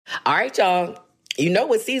podcasts. All right, y'all. You know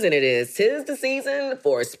what season it is. 'Tis the season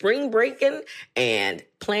for spring breaking and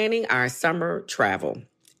planning our summer travel.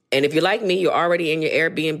 And if you're like me, you're already in your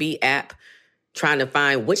Airbnb app trying to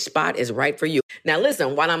find which spot is right for you. Now,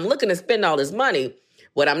 listen, while I'm looking to spend all this money,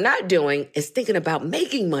 what I'm not doing is thinking about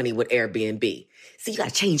making money with Airbnb. See, you got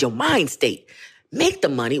to change your mind state. Make the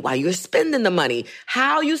money while you're spending the money.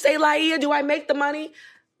 How, you say, Laia, do I make the money?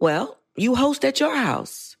 Well, you host at your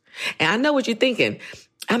house. And I know what you're thinking.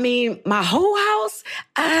 I mean, my whole house?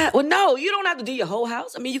 Well, no, you don't have to do your whole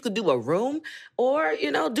house. I mean, you could do a room or,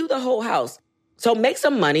 do the whole house. So make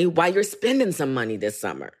some money while you're spending some money this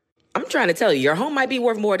summer. I'm trying to tell you, your home might be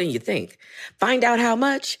worth more than you think. Find out how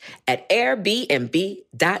much at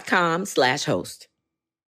airbnb.com/host.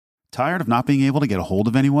 Tired of not being able to get a hold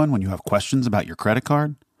of anyone when you have questions about your credit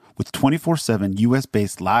card? With 24/7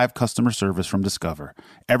 U.S.-based live customer service from Discover,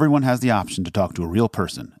 everyone has the option to talk to a real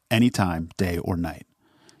person anytime, day or night.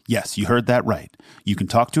 Yes, you heard that right. You can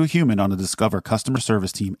talk to a human on the Discover customer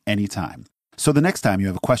service team anytime. So the next time you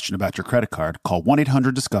have a question about your credit card, call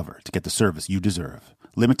 1-800-DISCOVER to get the service you deserve.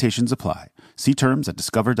 Limitations apply. See terms at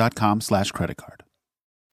discover.com/creditcard.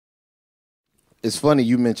 It's funny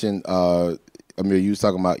you mentioned, Amir, you was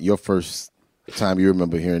talking about your first time you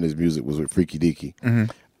remember hearing his music was with Freaky Deaky.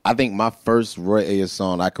 Mm-hmm. I think my first Roy Ayers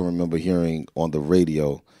song I can remember hearing on the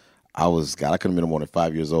radio, I could have been more than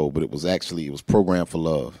 5 years old, but it was Program for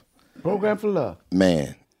Love. Program for Love.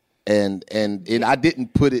 Man. And I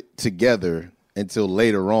didn't put it together until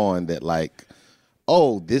later on that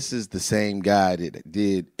this is the same guy that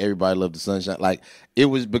did Everybody Loved the Sunshine. Like, it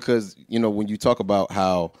was because, when you talk about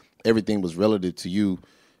how everything was relative to you,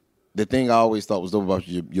 the thing I always thought was dope about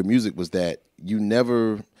your music was that you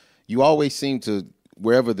always seemed to,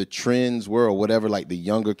 wherever the trends were or whatever, like the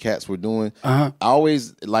younger cats were doing, I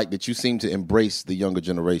always like that you seem to embrace the younger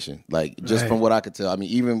generation. Like, just from what I could tell, I mean,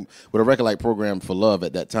 even with a record like Program for Love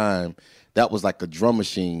at that time, that was like a drum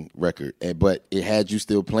machine record, but it had you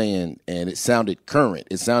still playing, and it sounded current.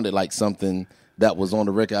 It sounded like something that was on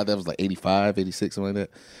the record. I think it was like 85, 86, something like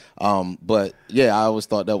that. But yeah, I always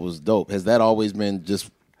thought that was dope. Has that always been just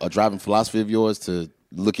a driving philosophy of yours to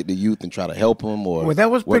look at the youth and try to help them? Or well, that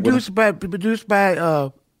was produced by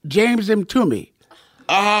James M. Toomey.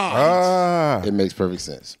 It makes perfect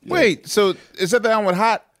sense. Wait, so is that the one with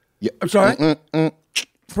Hot? Yeah. I'm sorry?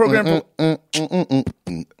 Program for...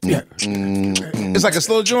 Yeah. It's like a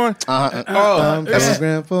slow joint?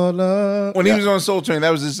 Program for Love. When he was on Soul Train,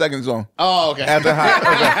 that was his second song. Oh, okay. After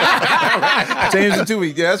Hot. Okay. James and 2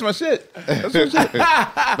 Weeks. Yeah, that's my shit. But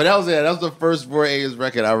that was it. That was the first Roy Ayers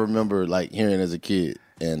record I remember hearing as a kid.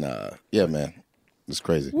 And yeah, man, it's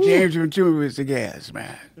crazy. James and Toomey was the gas,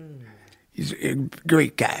 man. He's a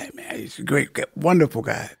great guy, man. He's a great, wonderful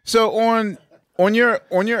guy. So on your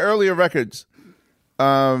earlier records,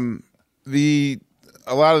 a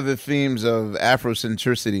lot of the themes of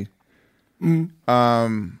Afrocentricity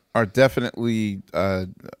are definitely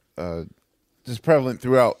just prevalent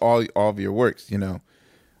throughout all of your works.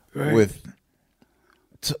 Right. With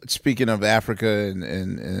speaking of Africa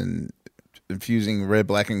and infusing red,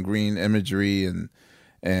 black, and green imagery and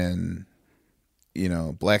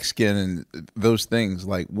black skin and those things.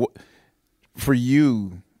 Like, what for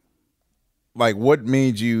you? Like, what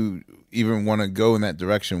made you even want to go in that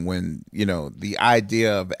direction when the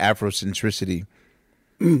idea of Afrocentricity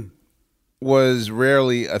was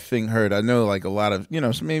rarely a thing heard? I know, like a lot of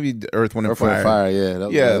so maybe Earth, Wind, and Fire.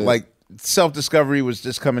 Like self-discovery was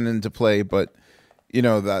just coming into play, but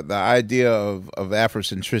the idea of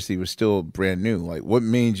Afrocentricity was still brand new. Like, what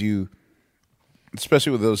made you,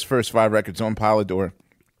 especially with those first 5 records on Polydor,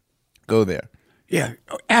 go there? Yeah,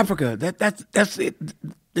 Africa. That's it.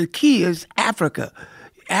 The key is Africa.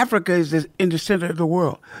 Africa is in the center of the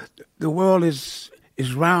world. The world is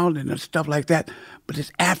round and stuff like that,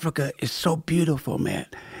 but Africa is so beautiful, man.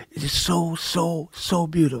 It is so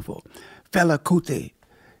beautiful. Fela Kuti,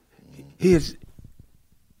 he is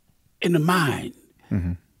in the mind.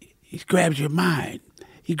 Mm-hmm. He grabs your mind.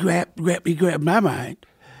 He grabbed my mind.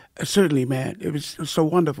 Certainly, man. It was so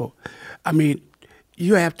wonderful. I mean,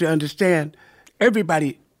 you have to understand,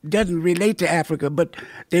 everybody doesn't relate to Africa, but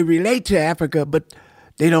they relate to Africa, but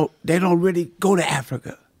they don't really go to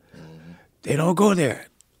Africa. They don't go there.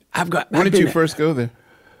 When did you first go there?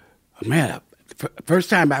 Man, first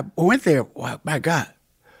time I went there, wow, my God.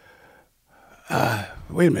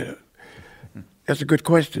 Wait a minute. That's a good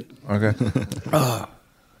question. Okay.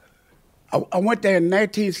 I went there in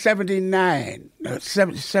 1979,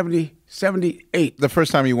 78. The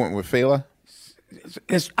first time you went with Fela?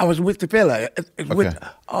 I was with the Fela.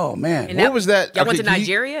 Oh, man. What was that? Y'all went to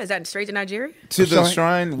Nigeria? Is that straight to Nigeria? To the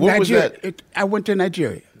shrine? What Nigeria. was that? I went to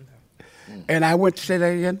Nigeria. And I went to, say that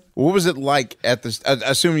again? What was it like at the,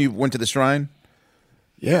 I assume you went to the shrine?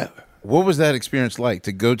 Yeah. What was that experience like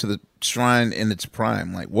to go to the shrine in its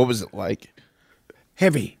prime? Like, what was it like?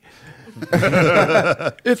 Heavy.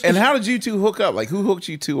 And how did you two hook up? Like, who hooked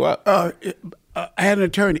you two up? I had an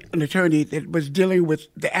attorney that was dealing with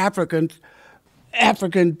the African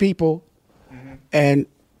people, and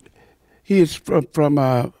he is from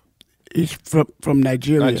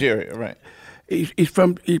Nigeria. Nigeria, right? He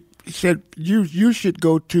said you should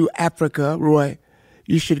go to Africa, Roy.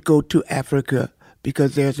 You should go to Africa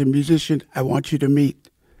because there's a musician I want you to meet.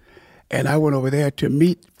 And I went over there to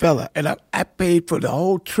meet Fela, and I paid for the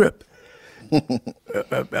whole trip.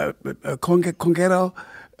 Congero,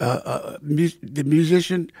 the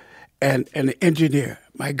musician, and the engineer.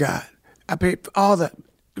 My God, I paid for all that.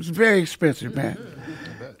 It was very expensive, man.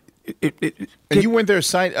 And you went there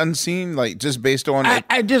sight unseen, like just based on.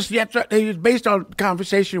 It was based on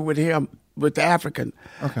conversation with him, with the African,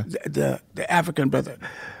 the African brother.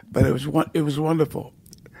 But it was wonderful.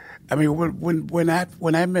 I mean, when I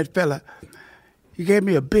met Fela, he gave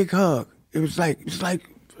me a big hug. It was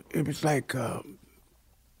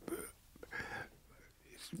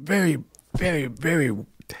very, very, very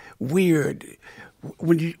weird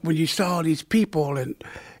when you saw these people and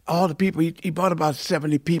all the people. He brought about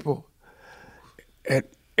 70 people, and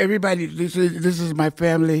everybody. This is my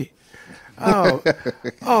family.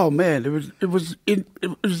 Oh man! It was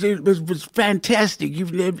fantastic.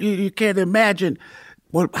 You can't imagine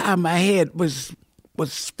how my head was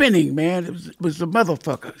spinning, man. It was a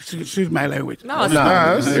motherfucker. Excuse my language. No,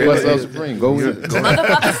 West Love Supreme. Go with it.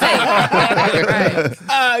 Motherfucker say.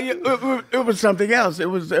 It was something else. It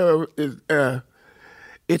was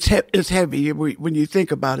it's heavy when you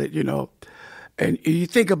think about it, and you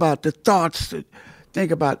think about the thoughts,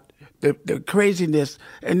 think about the craziness,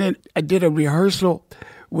 and then I did a rehearsal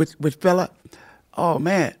with Fela. Oh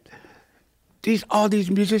man, all these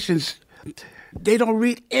musicians, they don't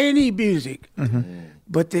read any music,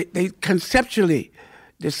 but they conceptually,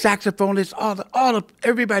 the saxophonists,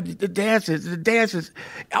 everybody, the dancers,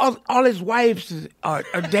 all his wives are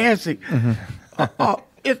dancing.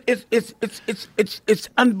 It's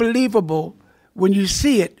unbelievable when you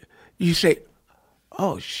see it. You say,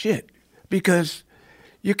 "Oh shit," because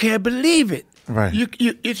you can't believe it. Right.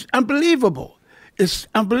 It's unbelievable. It's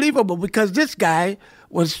unbelievable because this guy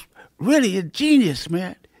was really a genius,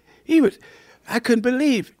 man. I couldn't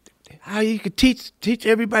believe how he could teach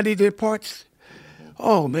everybody their parts.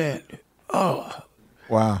 Oh man. Oh.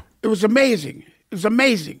 Wow. It was amazing. It was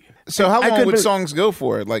amazing. So how long would songs go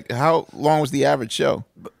for? Like, how long was the average show?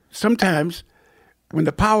 Sometimes when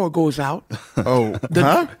the power goes out,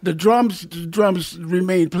 the drums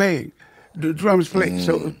remain playing. The drums play,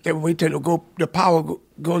 so they wait till the power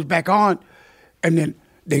goes back on, and then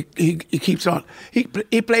he keeps on. He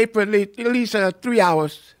played for at least 3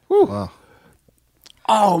 hours. Wow.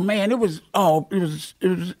 Oh man, it was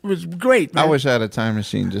great, man. I wish I had a time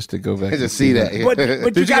machine just to go back to see that. But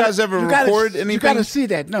did you guys ever record anything? You got to see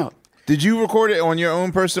that. No. Did you record it on your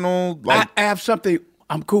own personal? I have something.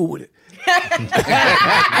 I'm cool with it.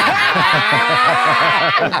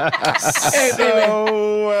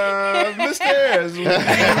 Mr. Ayers,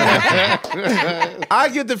 I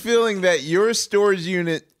get the feeling that your storage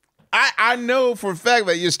unit, I know for a fact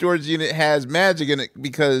that your storage unit has magic in it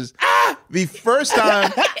because the first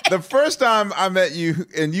time I met you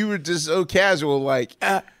and you were just so casual, like,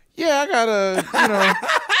 yeah, I got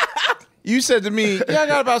you said to me, yeah, I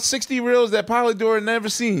got about 60 reels that Polydor never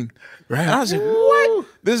seen. Right. And I was like, what?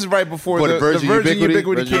 This is right before the Virgin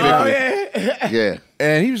Ubiquity came out. Yeah.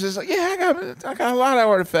 And he was just like, yeah, I got a lot of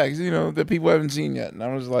artifacts, that people haven't seen yet. And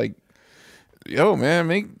I was like, yo, man,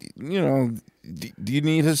 do you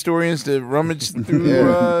need historians to rummage through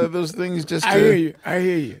those things? I hear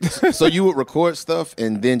you. So you would record stuff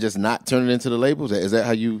and then just not turn it into the labels? Is that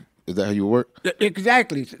how you work?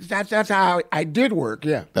 Exactly. That's how I did work.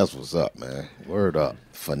 Yeah. That's what's up, man. Word up.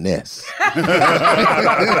 Finesse.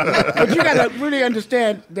 But you got to really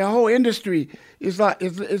understand the whole industry is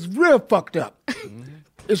it's real fucked up.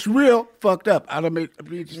 It's real fucked up. I don't make.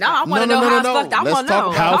 No, I want to know how it's fucked up. I want to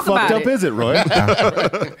know. How fucked up is it, Roy?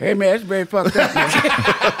 Hey, man, it's very fucked up.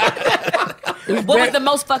 What was the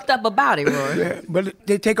most fucked up about it, Roy? Yeah, but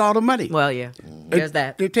they take all the money. Well, yeah. There's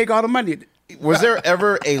that. They take all the money. Was there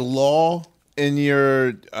ever a law in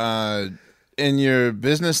your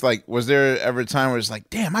business? Like, was there ever a time where it's like,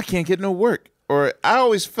 damn, I can't get no work? Or I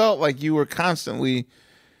always felt like you were constantly.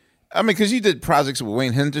 I mean, because you did projects with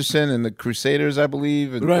Wayne Henderson and the Crusaders, I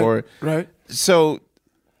believe. Right. So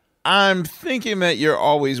I'm thinking that you're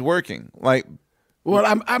always working. Like,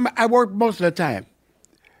 well, I work most of the time.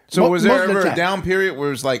 So was there ever a down period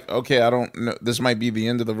where it's like, okay, I don't know, this might be the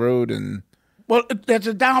end of the road, and well, there's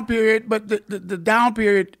a down period, but the down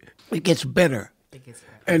period it gets better,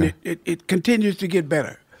 and it continues to get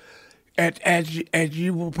better, as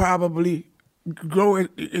you will probably grow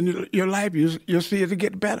in your life, you'll see it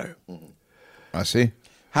get better. I see.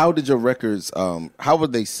 How did your records? How were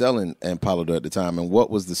they selling in Polydor at the time, and what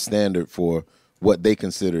was the standard for what they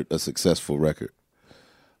considered a successful record?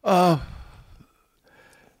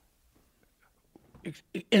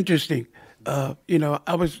 Interesting. I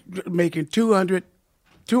was making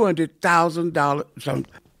 $200,000. Some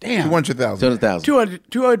damn. 200,000.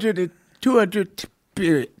 200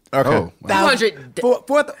 period. Okay. Oh, wow.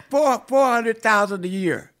 400,000 a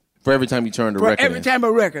year. For every time you turned a record. Every time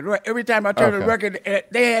a record, right? Every time I turned a record,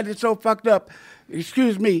 they had it so fucked up.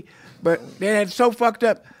 Excuse me, but they had it so fucked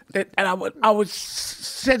up that, and I was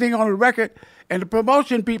sitting on a record, and the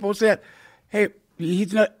promotion people said, "Hey,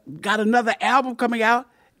 he's got another album coming out,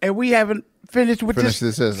 and we haven't finished with this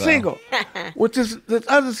single, with this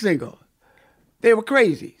other single." They were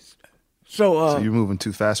crazy. So you're moving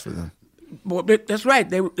too fast for them. Well, that's right.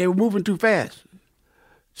 They were moving too fast.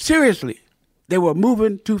 Seriously, they were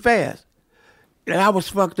moving too fast, and I was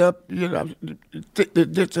fucked up.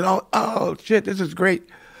 Oh shit, this is great.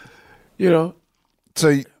 So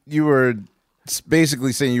you were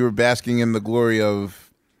basically saying you were basking in the glory of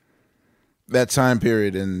that time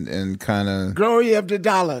period and kind of glory of the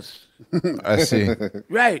dollars. I see.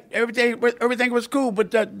 Right. Everything was cool,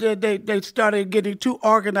 but they started getting too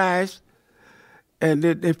organized, and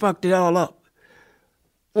they fucked it all up.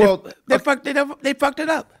 Well, they fucked it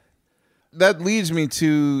up. That leads me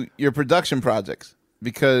to your production projects,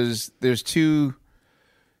 because there's two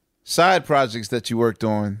side projects that you worked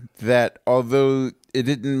on that, although it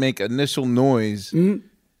didn't make initial noise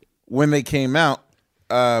when they came out,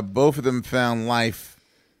 both of them found life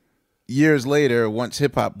years later once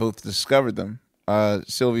hip hop both discovered them.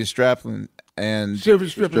 Sylvia Striplin and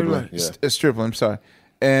Striplin, I'm sorry,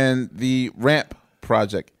 and the Ramp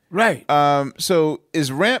project. Right. So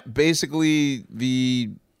is Ramp basically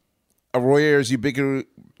a Roy Ayers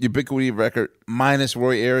Ubiquity record minus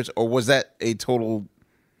Roy Ayers, or was that a total?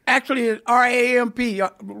 Actually, it's RAMP,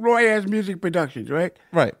 Roy Ayers Music Productions, right?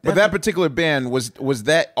 Right. But that particular band, was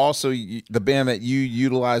that also the band that you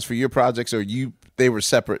utilized for your projects, or they were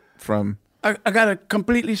separate from? I got a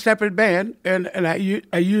completely separate band, and I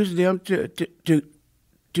used them to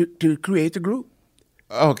create the group.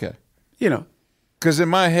 Okay. Because in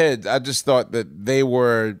my head, I just thought that they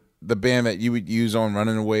were the band that you would use on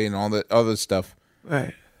Running Away and all the other stuff.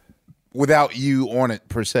 Right. Without you on it,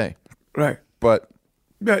 per se. Right. But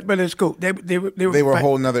it's cool. They were a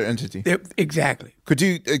whole nother entity. Exactly. Could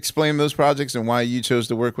you explain those projects and why you chose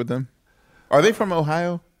to work with them? Are they from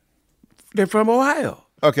Ohio? They're from Ohio.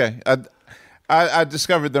 Okay. I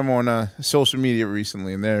discovered them on social media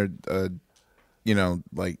recently, and they're,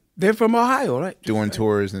 they're from Ohio, right? Doing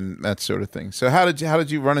tours and that sort of thing. So how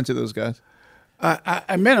did you run into those guys?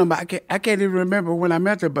 I met them. I can't even remember when I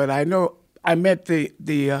met them, but I know I met the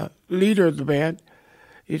leader of the band.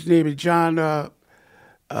 His name is John.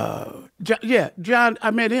 John.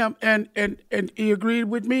 I met him, and he agreed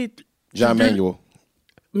with me. John Manuel.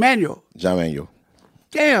 John Manuel.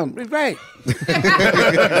 Damn, that's right. God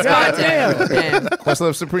damn.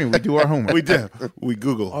 Questlove Supreme. We do our homework. We did. We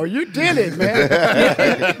Google. Oh, you did it, man.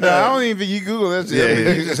 No, I don't even think you Google that shit.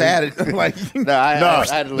 Yeah. You just had it. Like, I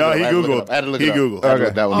had to look it up. he Googled. I had to look He it up. Googled. I had to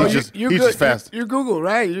look that one Oh, up. He's good. just fast. You Google,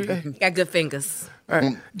 right? Got good fingers.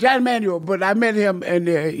 Right. John Manuel, but I met him, and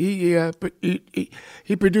he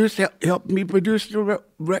produced, helped me produce the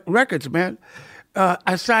records, man.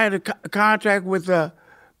 I signed a contract with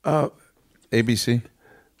ABC.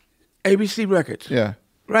 ABC Records. Yeah.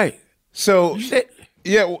 Right. So You said,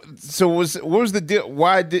 yeah. So what was the deal?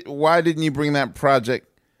 Why didn't you bring that project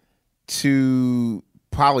to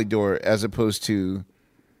Polydor as opposed to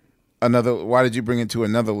another? Why did you bring it to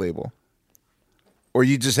another label? Or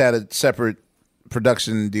you just had a separate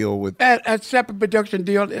production deal with a separate production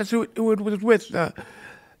deal. That's who it was with.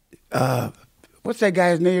 What's that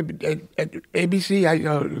guy's name at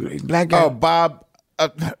ABC? Black guy. Oh, Bob,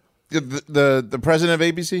 the president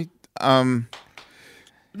of ABC. The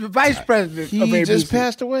vice president of He ABC. just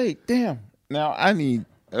passed away. Damn. Now I need.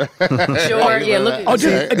 Sure, yeah, look.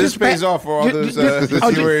 This pays off for all those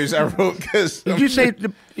theories I wrote. Because Did you say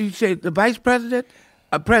the vice president?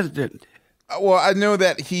 A president. well, I know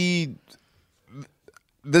that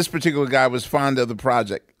this particular guy was fond of the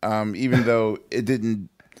project, even though it didn't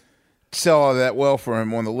sell all that well for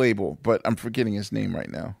him on the label. But I'm forgetting his name right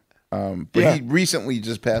now. But he recently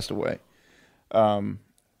just passed away.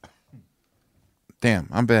 Damn,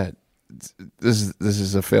 I'm bad. This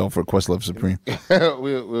is a fail for Questlove Supreme.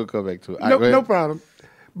 We'll come back to it. No problem.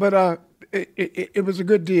 But it was a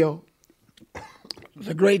good deal. It was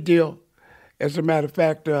a great deal. As a matter of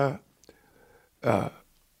fact, I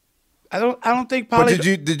don't think. But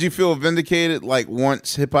did you feel vindicated like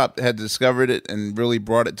once hip hop had discovered it and really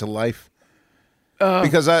brought it to life?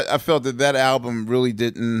 Because I felt that album really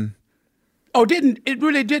didn't. Oh, it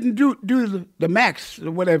really didn't do the max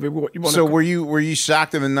or whatever you want. So were you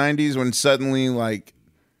shocked in the '90s when suddenly like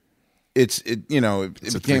it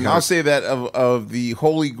became? I'll say that of the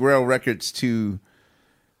holy grail records to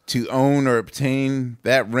own or obtain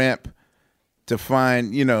that ramp, to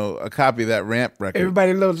find a copy of that ramp record.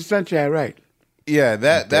 Everybody loves the Sunshine, right? Yeah,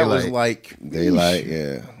 that was like Daylight,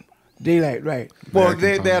 yeah. Daylight, right? Well,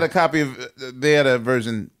 they had a copy of they had a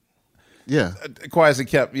version. Yeah. Quiet as it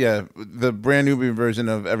kept, yeah. The brand new version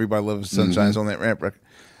of Everybody Loves Sunshine's on that ramp record.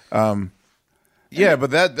 Yeah,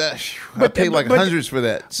 but I paid like hundreds for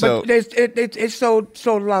that. So but they sold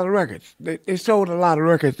a lot of records. They sold a lot of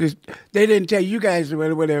records. They didn't tell you guys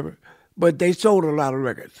or whatever, but they sold a lot of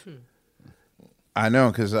records. I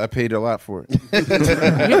know because I paid a lot for it.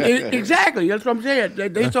 Exactly, that's what I'm saying.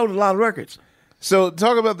 They sold a lot of records. So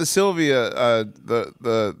talk about the Sylvia,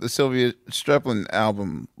 the Sylvia Streplin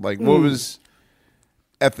album. Like, what was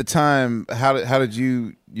at the time? How did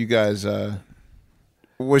you guys?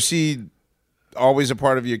 Was she always a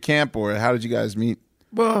part of your camp, or how did you guys meet?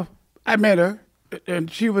 Well, I met her, and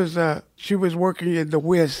she was working in the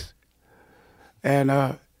Wiz,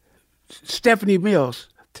 and Stephanie Mills.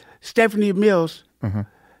 Stephanie Mills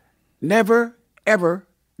never ever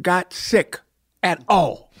got sick at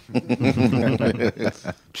all.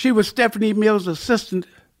 She was Stephanie Mills' assistant,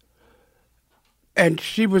 and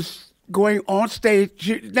she was going on stage.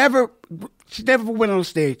 She never went on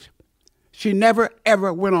stage. She never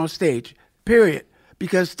ever went on stage. Period.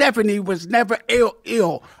 Because Stephanie was never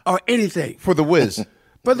ill or anything. For the Wiz.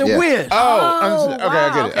 For the Wiz. Oh, okay,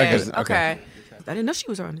 wow, I get it. Okay. I didn't know she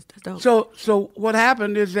was on this. That's dope. So what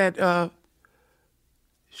happened is that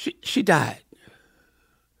she died.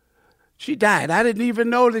 She died. I didn't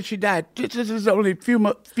even know that she died. This is only a few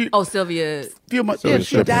months. Sylvia. Few months. Sylvia Yeah, she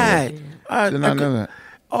Strickland. died. Did not know that.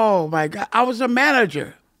 Oh my God! I was a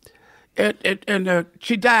manager, and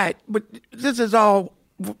she died. But this is all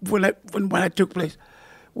when I took place,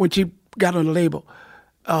 when she got on the label.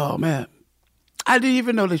 Oh man, I didn't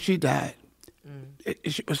even know that she died.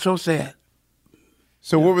 It was so sad.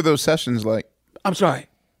 So what were those sessions like? I'm sorry.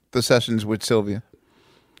 The sessions with Sylvia.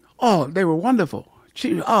 Oh, they were wonderful.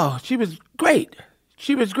 She was great.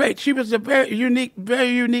 She was great. She was a very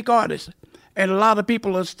unique artist, and a lot of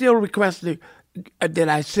people are still requesting that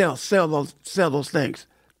I sell those things.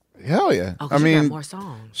 Hell yeah! Oh, 'cause I you mean, got more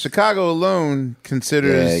songs. Chicago alone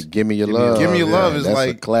considers Give Me Your Love. Give Me Your Love is that's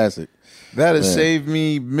like a classic. that has saved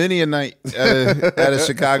me many a night at a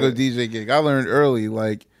Chicago DJ gig. I learned early,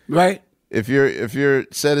 like Right? if your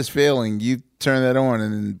set is failing, you turn that on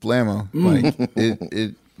and then blammo, like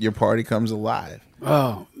it your party comes alive.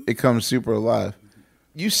 Oh, It comes super alive.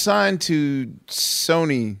 you signed to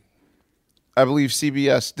Sony, I believe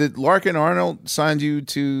CBS. Did Larkin Arnold sign you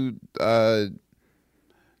to?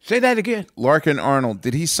 Say that again. Larkin Arnold,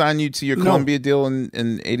 did he sign you to your No. Columbia deal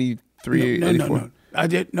in 83, No, 84? no. I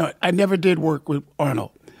did no. I never did work with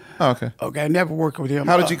Arnold. Oh, okay. Okay, I never worked with him.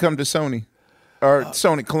 How did you come to Sony? Or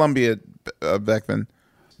Sony, Columbia back then?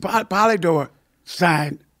 Polydor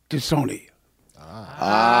signed to Sony.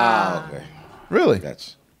 Okay. Really?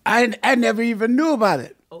 Gotcha. I never even knew about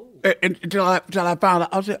it until I found out.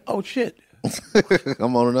 I said, "Oh shit,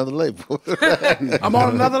 I'm on another label. I'm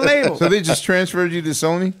on another label." So they just transferred you to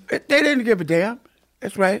Sony? They didn't give a damn.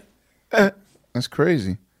 That's right. That's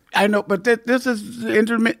crazy. I know, but this is the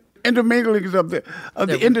interminglings of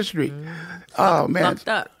the industry. Oh man, Fucked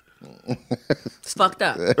up. It's fucked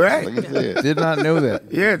up. right? Like I said. Did not know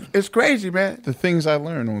that. Yeah, it's crazy, man. The things I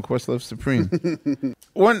learned on Questlove Supreme.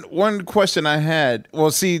 One question I had.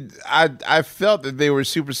 Well, see, I felt that they were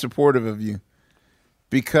super supportive of you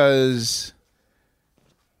because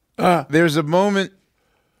there's a moment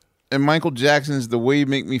in Michael Jackson's "The Way You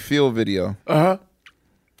Make Me Feel" video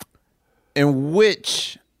in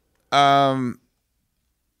which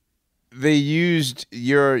they used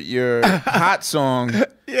your hot song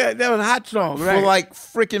Yeah, that was a hot song, right? for like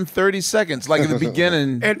freaking 30 seconds, like at the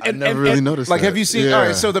beginning. I never really noticed Like, that. have you seen? Yeah, All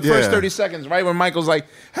right, so the first yeah. 30 seconds, right when Michael's like,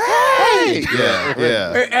 "Hey!"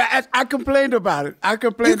 Yeah. I complained about it. I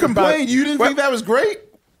complained. You about complained. You didn't think that was great?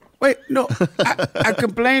 Wait, no. I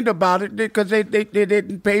complained about it because they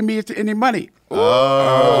didn't pay me any money.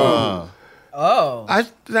 Oh. I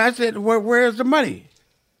said, where's the money?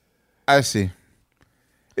 I see.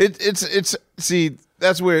 It's see,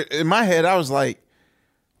 that's where in my head I was like,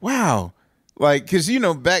 wow. Like, because,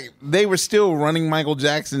 back, they were still running Michael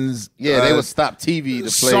Jackson's They would stop TV to play.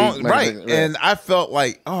 song, right. And I felt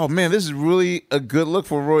like, oh, man, this is really a good look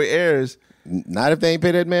for Roy Ayers. Not if they ain't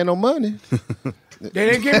pay that man no money. They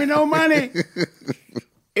didn't give me no money.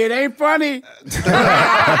 It ain't funny.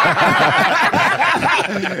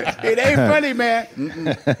 It ain't funny, man.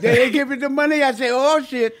 They didn't give me the money. I say, oh,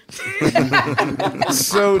 shit.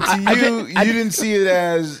 So to you didn't see it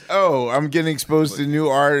as, oh, I'm getting exposed to new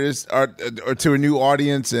artists or to a new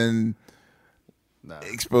audience and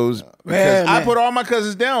exposed. Because I put all my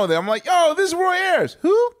cousins down with it. I'm like, yo, this is Roy Ayers.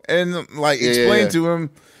 Who? And like explain to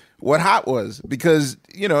him what hot was. Because,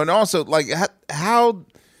 and also like how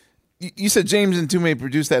you said James Ntume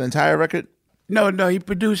produced that entire record? No, he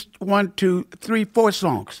produced 1, 2, 3, 4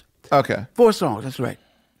 songs. Okay. 4 songs, that's right.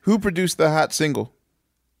 Who produced the hot single?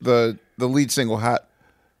 The lead single, Hot?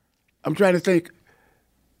 I'm trying to think.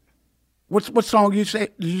 What song did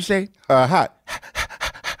you say? Hot.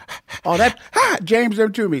 Oh, that James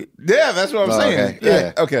Ntume. Yeah, that's what I'm saying. Okay.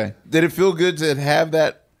 Yeah. Okay. Did it feel good to have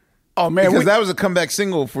that? Oh man, because that was a comeback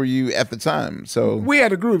single for you at the time. So we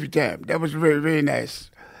had a groovy time. That was very, very nice.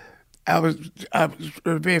 I was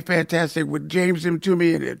very fantastic with James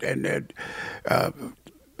Ntume and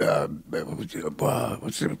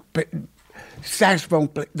what's the saxophone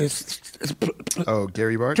player?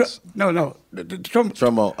 Gary Bartz? No, the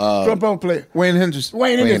Trombone. Trombone player. Wayne Henderson.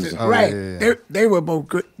 Wayne Henderson, Oh, right. yeah. They were both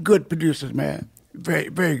good producers, man. Very,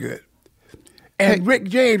 very good. And Rick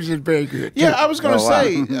James is very good, too. Yeah, I was going to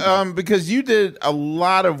say, because you did a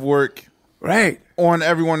lot of work on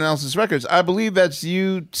everyone else's records. I believe that's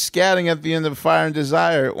you scatting at the end of Fire and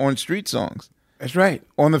Desire on Street Songs. That's right.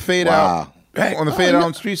 On the fade out. Right. On the fade out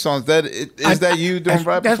on Street Songs. Is that you doing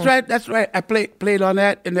vibraphone? That's right. I played on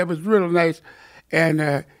that, and that was real nice.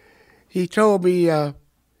 And he told me,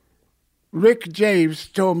 Rick James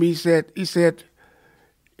told me, he said,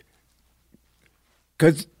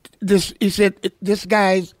 because this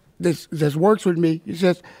guy this works with me. He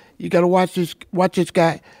says, you got to watch this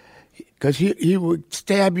guy, because he would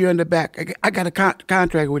stab you in the back. I got a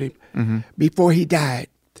contract with him before he died.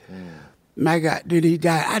 My God, did he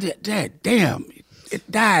die? I did. Damn, it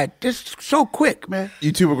died just so quick, man.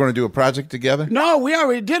 You two were going to do a project together? No, we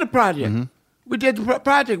already did a project. We did the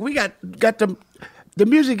project. We got the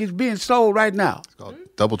music is being sold right now. It's called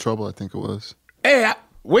Double Trouble, I think it was. Hey,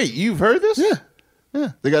 wait, you've heard this?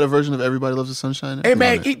 Yeah. They got a version of Everybody Loves the Sunshine. hey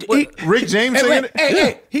man, Rick James singing it?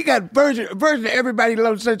 Hey, he got version of Everybody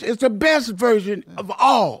Loves Sunshine. It's the best version of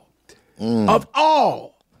all. Of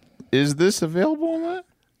all. Is this available online?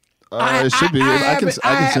 It should be. I can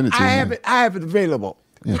send it to you. I have it available.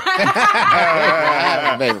 Well,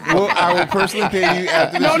 I will personally pay you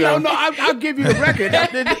after the show. No. I'll give you the record.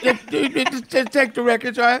 Just take the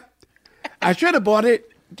records, all right? I should have bought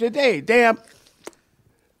it today. Damn.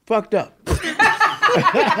 Fucked up.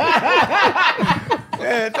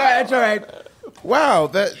 It's all right. Wow,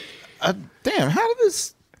 that damn. How did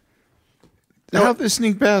this? How did this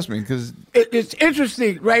sneak past me? Because it's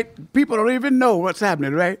interesting, right? People don't even know what's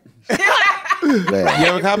happening, right? you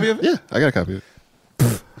have a copy of it? Yeah, I got a copy of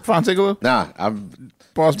it. Fontigalo? Nah, I'm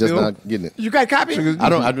Boss just Bill? not getting it. You got a copy?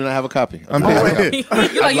 I do not have a copy. I'm paying.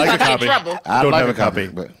 You like you about to get in trouble. I Don't like have a copy.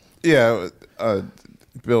 but Yeah,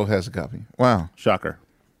 Bill has a copy. Wow. Shocker.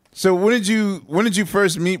 So when did you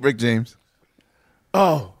first meet Rick James?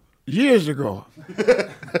 Oh, years ago.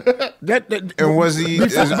 And was he? I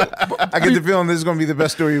get the feeling this is going to be the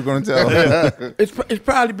best story you're going to tell. It's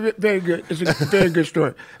probably very good. It's a very good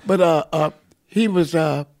story. But he was,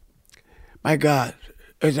 my God,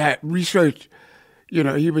 as I researched,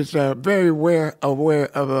 he was very aware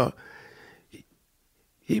of.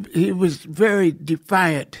 He was very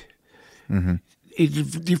defiant. Mm-hmm.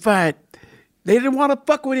 He's defiant. They didn't want to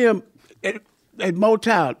fuck with him at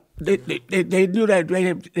Motown. They knew that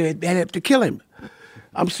they had to kill him.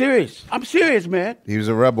 I'm serious, man. He was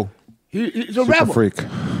a rebel. He's a Super rebel. freak.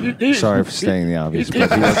 Sorry for stating the obvious,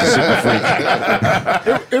 but he was a super freak.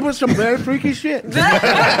 It was some very freaky shit.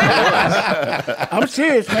 I'm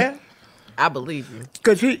serious, man. I believe you.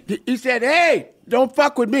 Because he said, "Hey, don't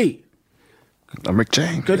fuck with me." I'm Rick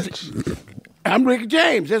James. I'm Rick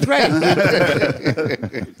James. That's right.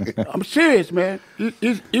 I'm serious, man.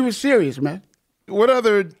 He was serious, man. What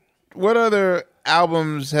other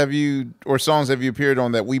albums have you or songs have you appeared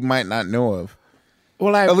on that we might not know of?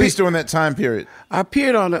 Well, at least during that time period. I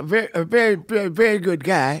appeared on a very, very, very good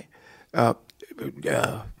guy.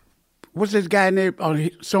 What's this guy name on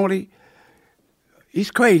Sony? He's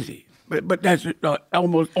crazy, but that's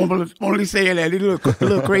almost only saying that he's a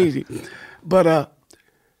little crazy. But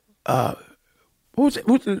who's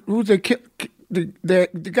the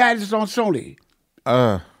guy that's on Sony?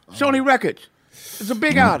 Sony Records. It's a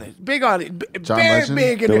big artist, John very Legend?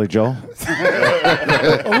 big. Billy Joel?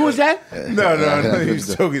 Who was that? No. He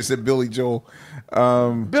was joking. Said Billy Joel.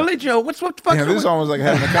 Billy Joel. What the fuck? Yeah, this is almost like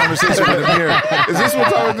having a conversation with Amir. Is this what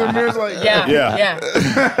talking to Amir is like? Yeah.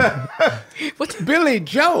 What's Billy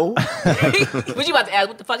Joel? What you about to ask?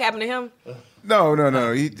 What the fuck happened to him? No.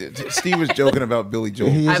 Steve was joking about Billy Joel.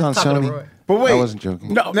 He is I'm on talking to Sony. Roy. But wait, I wasn't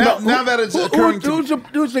joking. No, now that it's occurring to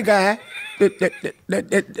who's the guy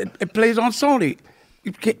that plays on Sony? He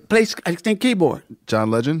plays, I think, keyboard. John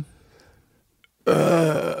Legend?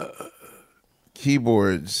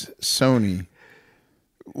 Keyboards, Sony.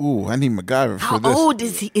 Ooh, I need MacGyver for How this. old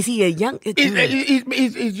is he? Is he a young?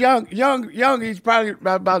 He's young. He's probably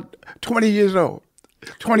about 20 years old.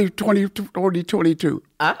 22.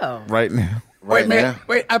 Oh. Right now. Wait, man.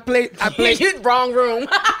 Wait, I played. Wrong room.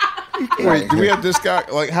 Wait, do we have this guy?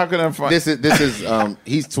 Like, how can I find? This is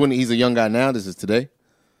he's 20. He's a young guy now. This is today.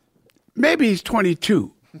 Maybe he's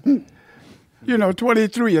 22.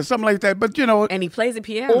 23 or something like that. But and he plays the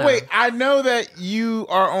piano. Oh wait, I know that you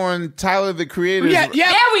are on Tyler the Creator. Yeah.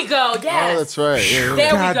 There we go. Yes. Oh, that's right. Yeah.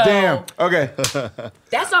 There God we go. damn. Okay.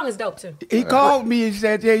 That song is dope too. He called me. He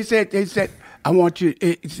said, I want you.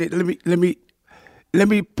 He said, let me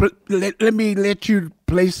let you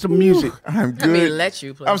play some music. I'm good. Let me let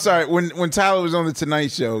you play. I'm sorry. When Tyler was on the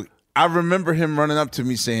Tonight Show, I remember him running up to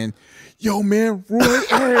me saying, "Yo, man, Roy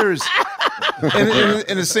Ayers."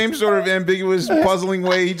 in the same sort of ambiguous, puzzling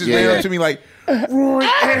way, he just ran up to me like, "Roy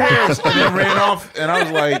Ayers," and then ran off, and I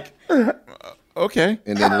was like, "Okay."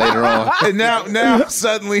 And then later on, and now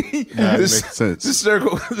suddenly, this makes sense.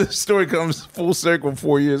 the story comes full circle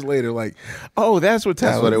 4 years later. Like, oh, that's what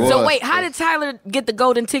Tyler. what it was. So wait, how did Tyler get the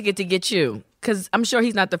golden ticket to get you? Because I'm sure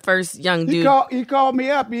he's not the first young dude. He called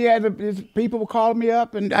me up. He had his people called me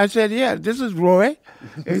up, and I said, "Yeah, this is Roy."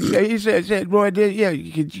 And he said, "Roy,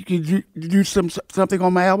 could you do something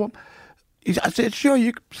on my album?" I said, "Sure,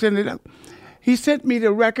 you can send it up." He sent me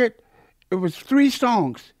the record. It was 3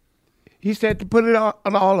 songs. He said to put it on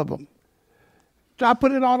all of them. So I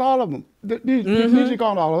put it on all of them. The music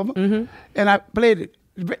on all of them, and I played it.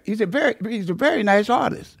 He's a very nice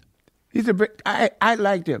artist. I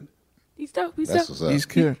liked him. He's dope. He's that's dope. what's up. He's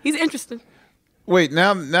good. He's interesting. Wait,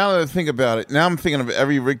 now that I think about it, now I'm thinking of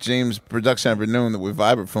every Rick James production I've ever known that with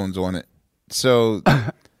vibraphones on it. So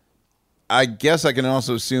I guess I can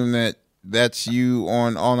also assume that that's you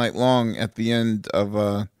on All Night Long at the end of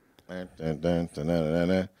the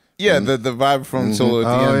vibraphone solo at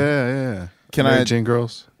the end. Yeah. Can Mary I Jane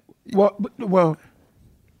Girls? Well,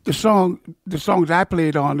 the songs I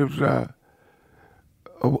played on was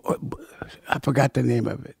I forgot the name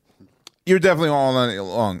of it. You're definitely All Night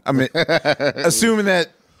Long. I mean, assuming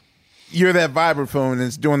that you're that vibraphone and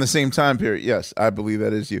it's during the same time period. Yes, I believe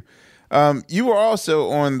that is you. You were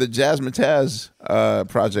also on the Jazzmatazz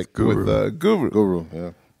project with Guru. Guru,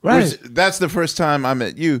 yeah. Right. That's the first time I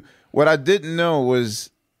met you. What I didn't know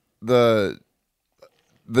was the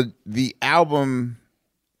the album,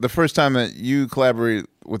 the first time that you collaborated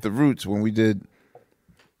with the Roots when we did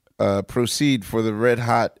Proceed for the Red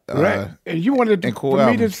Hot, right? And you wanted and cool for me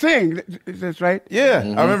album. to sing. That's right. Yeah,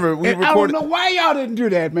 I remember we And I recorded. don't know why y'all didn't do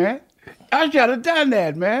that, man. I should have done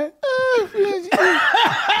that, man.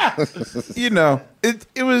 You know,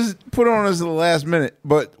 it was put on us at the last minute.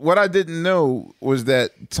 But what I didn't know was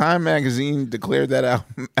that Time Magazine declared that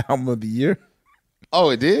album of the year.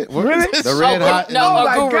 Oh, it did? What Really? is this? The Red Hot? Oh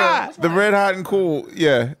my God! The Red Hot and Cool.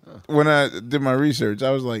 Yeah. When I did my research,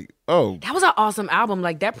 I was like, oh. That was an awesome album.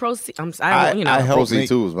 Like that Proceed. I helped Proceed make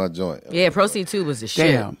 2 was my joint. Yeah, Proceed 2 was the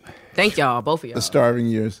shit. Damn. Thank y'all, both of y'all. the starving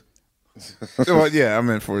years. Well, yeah, I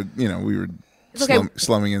meant for, we were It's okay.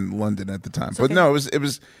 slumming in London at the time. But no, it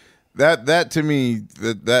was that to me,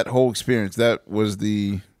 that whole experience, that was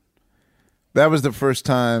the first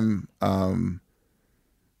time.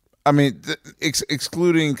 I mean,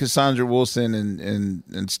 excluding Cassandra Wilson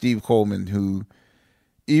and Steve Coleman, who,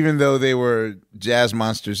 even though they were jazz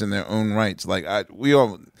monsters in their own rights, like we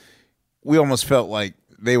almost felt like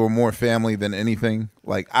they were more family than anything.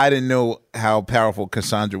 Like, I didn't know how powerful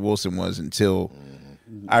Cassandra Wilson was until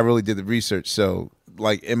I really did the research. So,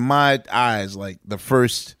 like, in my eyes, like, the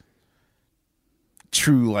first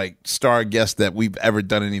true, like, star guest that we've ever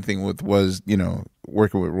done anything with was,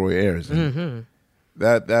 working with Roy Ayers. And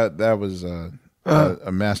that was a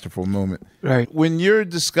masterful moment. Right. When you're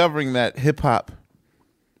discovering that hip hop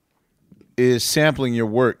is sampling your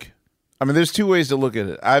work, I mean, there's two ways to look at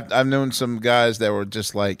it. I've known some guys that were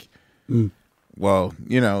just like, well,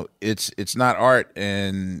 it's not art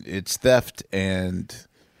and it's theft and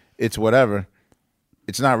it's whatever.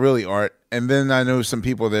 It's not really art. And then I know some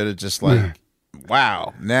people that are just like,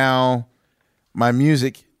 wow, now my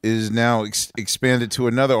music is now expanded to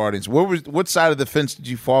another audience. What side of the fence did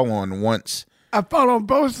you fall on once? I fall on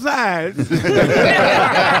both sides.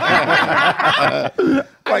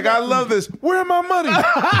 Like, I love this. Where my money?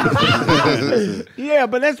 Yeah,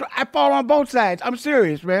 but I fall on both sides. I'm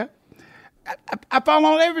serious, man. I fall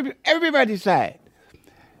on everybody's side.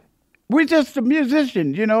 We're just the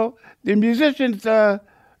musicians, The musicians are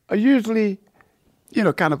usually,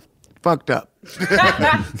 kind of fucked up.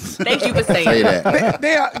 Thank you for saying Say that. that.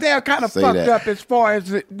 They are kind of Say fucked that. up as far as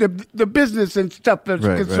the business and stuff is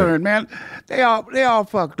concerned, man. They all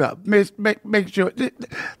fucked up. Make sure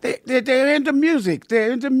they're into music.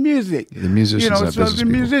 They're into music. The musicians are so business the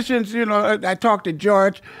people. musicians, I talked to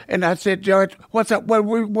George and I said, George, what's up? What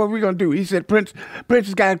are we gonna do? He said, Prince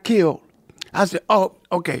got killed. I said, oh,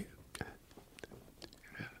 okay.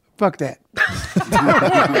 Fuck that.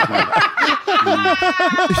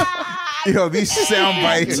 These sound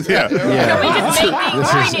bites. Can we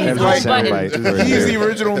just make his own button? He's the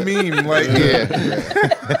original meme. Like,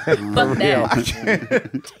 Fuck that.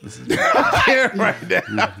 I can't right now.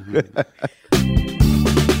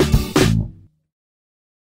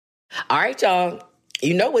 All right, y'all.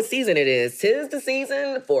 You know what season it is. 'Tis the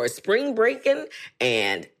season for spring breaking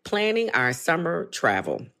and planning our summer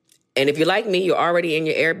travel. And if you're like me, you're already in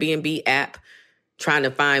your Airbnb app trying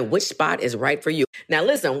to find which spot is right for you. Now,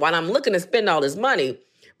 listen, while I'm looking to spend all this money,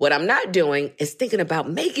 what I'm not doing is thinking about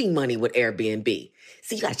making money with Airbnb.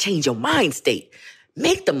 See, you got to change your mind state.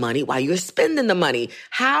 Make the money while you're spending the money.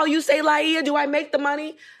 How, you say, Laia, do I make the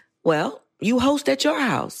money? Well, you host at your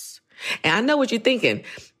house. And I know what you're thinking.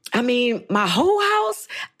 I mean, my whole house?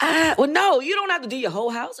 Well, no, you don't have to do your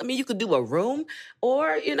whole house. I mean, you could do a room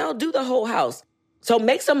or, do the whole house. So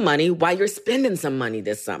make some money while you're spending some money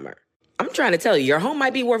this summer. I'm trying to tell you, your home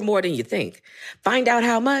might be worth more than you think. Find out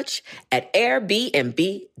how much at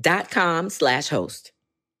airbnb.com/host.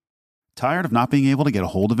 Tired of not being able to get a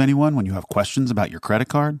hold of anyone when you have questions about your credit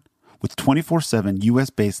card? With 24/7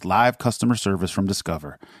 U.S.-based live customer service from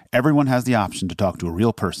Discover, everyone has the option to talk to a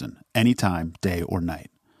real person anytime, day or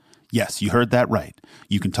night. Yes, you heard that right.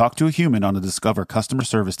 You can talk to a human on the Discover customer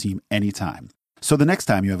service team anytime. So the next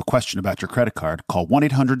time you have a question about your credit card, call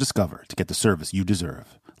 1-800-DISCOVER to get the service you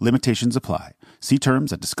deserve. Limitations apply. See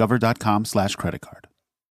terms at discover.com/creditcard.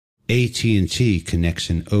 AT&T connects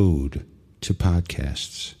an ode to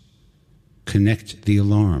podcasts. Connect the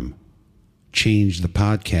alarm. Change the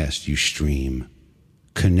podcast you stream.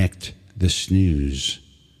 Connect the snooze.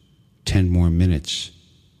 10 more minutes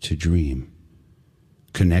to dream.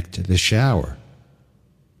 Connect the shower.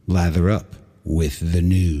 Lather up with the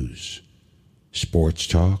news. Sports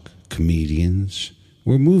talk, comedians,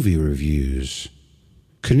 or movie reviews.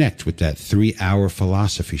 Connect with that 3-hour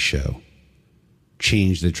philosophy show.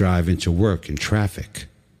 Change the drive into work in traffic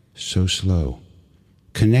so slow.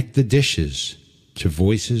 Connect the dishes to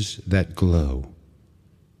voices that glow.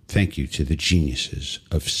 Thank you to the geniuses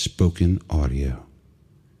of spoken audio.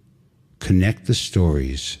 Connect the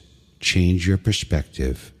stories. Change your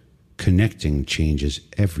perspective. Connecting changes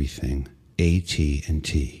everything.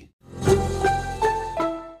 AT&T.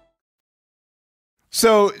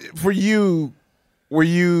 So for you,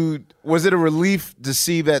 was it a relief to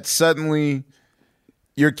see that suddenly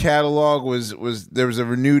your catalog was there was a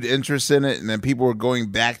renewed interest in it, and then people were going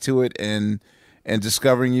back to it and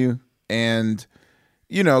discovering you? And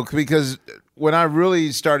because when I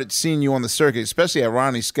really started seeing you on the circuit, especially at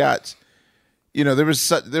Ronnie Scott's, there was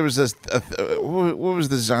this what was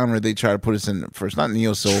the genre they tried to put us in first? Not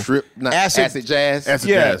neo soul, acid jazz. Acid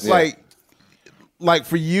jazz. Like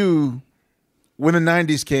for you, when the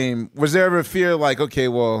 '90s came, was there ever a fear like, okay,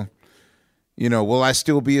 well, will I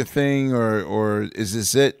still be a thing, or is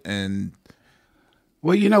this it? And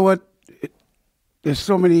well, you know what? There's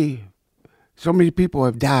so many people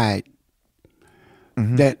have died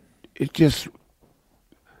that it's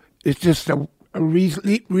just a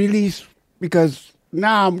release, because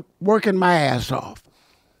now I'm working my ass off.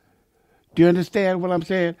 Do you understand what I'm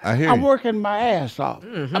saying? I hear I'm you. working my ass off.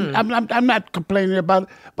 I'm not complaining about it,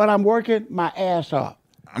 but I'm working my ass off.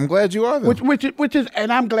 I'm glad you are, though. Which is,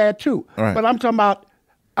 and I'm glad too. Right. But I'm talking about,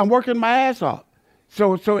 I'm working my ass off.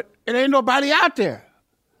 So it ain't nobody out there.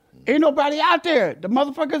 Ain't nobody out there. The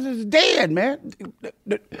motherfuckers is dead, man.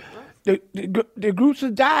 The groups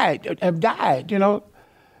have died.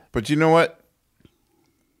 But you know what?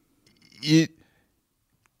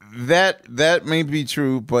 That may be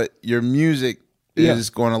true, but your music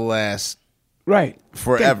is going to last right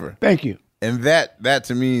forever. Thank you. And that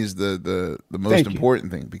to me is the most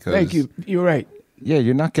important thing, because thank you. You're right. Yeah,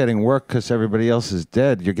 you're not getting work because everybody else is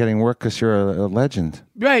dead. You're getting work because you're a legend.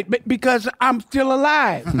 Right, but because I'm still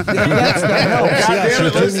alive. That's the help. Yes,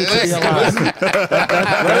 you do need to be alive. But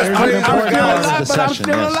I'm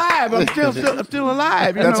still alive. I'm still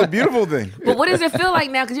alive. That's a beautiful thing. But what does it feel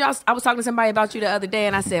like now? Because I was talking to somebody about you the other day,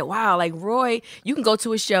 and I said, wow, like Roy, you can go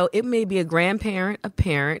to a show. It may be a grandparent, a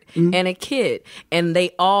parent, and a kid, and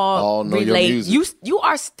they all know your relate. music. You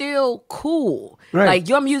are still cool. Right. Like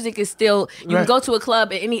your music is still, you can Right. go to a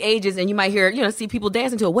club at any ages and you might hear, see people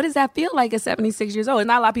dancing to it. What does that feel like at 76 years old? There's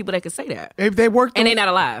not a lot of people that can say that. They worked And they're not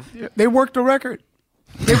alive. They worked the record.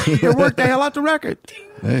 They worked the hell out the record.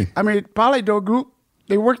 Hey. I mean, Polydor Group,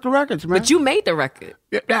 they worked the records, man. But you made the record.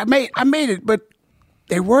 I made it, but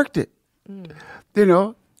they worked it. They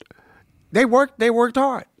worked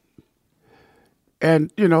hard.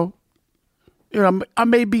 And I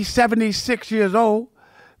may be 76 years old,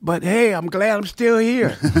 but hey, I'm glad I'm still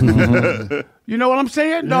here. You know what I'm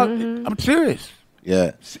saying? No, I'm serious.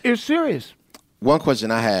 Yeah. It's serious. One question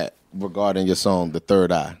I had regarding your song, "The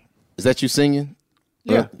Third Eye," is that you singing?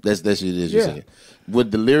 Yeah. That's you Yeah. singing. With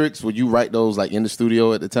the lyrics, would you write those like in the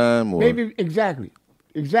studio at the time, or Maybe exactly.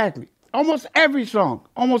 Almost every song.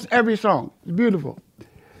 It's beautiful.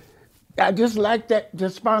 I just like that, the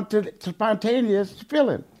spontaneous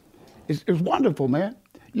feeling. It's wonderful, man.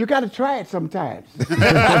 You got to try it sometimes. It's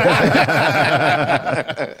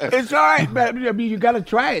all right, man. I mean, you got to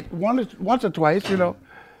try it once or twice,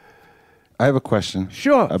 I have a question.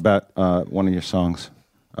 Sure. About one of your songs.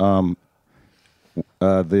 We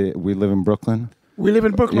Live in Brooklyn. We live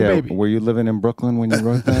in Brooklyn, baby. Were you living in Brooklyn when you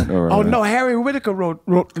wrote that? Or, Oh, no, Harry Whitaker wrote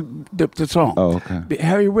the song. Oh, okay.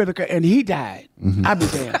 Harry Whitaker, and he died. I'll be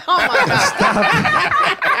damned. Oh my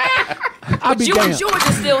God. I'll be You and damned. George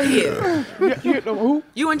are still here. You know who?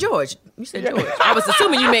 You and George. You said George. I was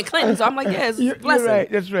assuming you meant Clinton, so I'm like, yes, You're bless him.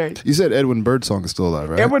 right, that's right. You said Edwin Birdsong is still alive,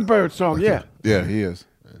 right? Edwin Bird's song, yeah. Yeah, he is.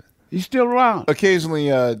 He's still around. Occasionally,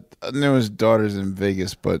 there was daughters in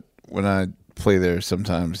Vegas, but when I play there,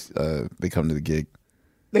 sometimes they come to the gig.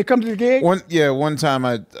 They come to the gig? One time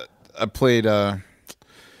I played.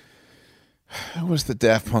 What's the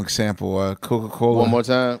Daft Punk sample? Coca-Cola. one more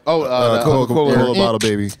time? Coca-Cola Bottle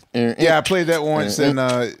Baby. Yeah, I played that once, and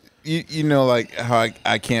you know, like how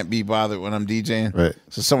I can't be bothered when I'm DJing. Right.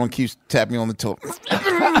 So someone keeps tapping me on the toe.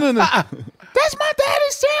 That's my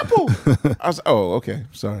daddy's sample. I was, oh, okay,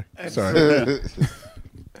 sorry.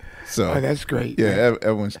 So that's great. Yeah,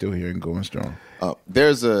 everyone's still here and going strong.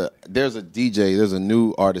 There's a DJ, there's a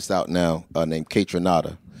new artist out now named Kate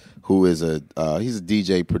Renata, who is he's a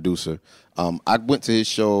DJ producer. I went to his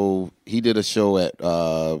show. He did a show at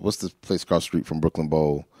what's this place across the street from Brooklyn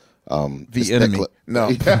Bowl? The Enemy.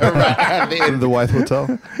 No. The White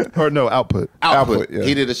Hotel? Or no, Output. Output. Yeah.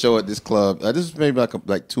 He did a show at this club. This was maybe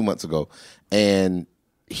like 2 months ago, and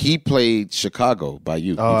he played Chicago by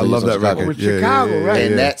you. Oh, I love that record. With Chicago, right?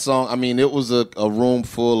 And that song, I mean, it was a room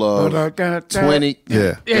full of 20,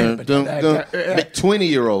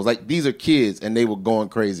 20-year-olds. Like, these are kids, and they were going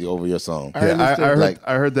crazy over your song. I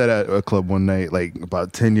heard that at a club one night, like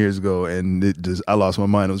about 10 years ago, and I lost my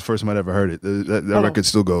mind. It was the first time I'd ever heard it. That record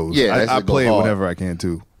still goes. Yeah, I play it whenever I can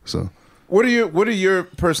too. So, what are your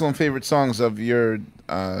personal favorite songs of your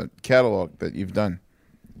catalog that you've done?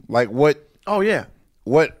 Like what? Oh yeah.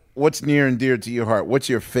 What's near and dear to your heart? What's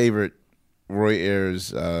your favorite Roy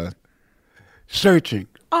Ayers? Searching.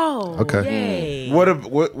 Oh, okay. Yay.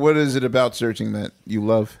 What is it about Searching that you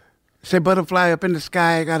love? Say, butterfly up in the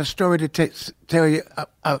sky. I got a story to tell you.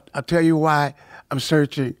 I'll tell you why I'm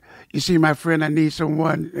searching. You see, my friend, I need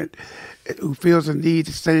someone who feels a need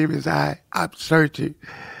the same as I. I'm searching,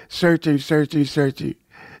 searching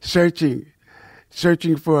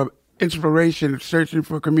for inspiration, searching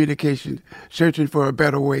for communication, searching for a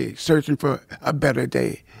better way, searching for a better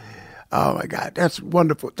day. Oh my God, that's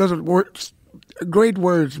wonderful. Those are words, great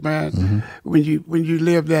words, man. Mm-hmm. When you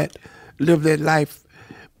live that life,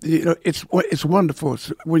 you know it's wonderful.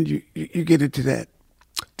 When you get into that,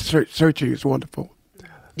 searching is wonderful.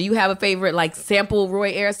 Do you have a favorite like sample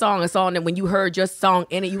Roy Ayers song? A song that when you heard your song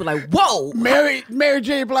in it, you were like, "Whoa!" Mary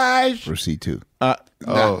J. Blige. Proceed to. My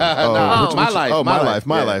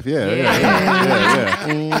life. Yeah.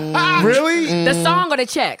 Really? The song or the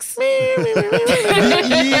checks? Yeah.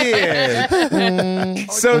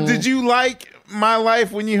 So, did you like My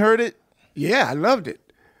Life when you heard it? Yeah, I loved it.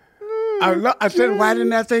 I said, why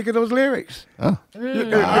didn't I think of those lyrics? I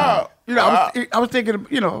was thinking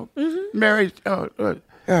of, marriage.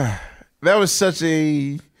 That was such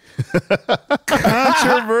a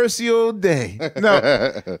controversial day.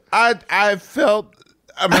 No, I felt.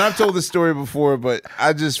 I mean, I've told this story before, but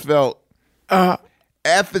I just felt at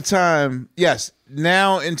the time. Yes,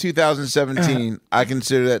 now in 2017, I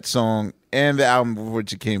consider that song and the album of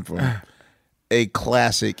which it came from a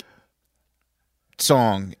classic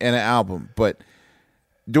song and an album. But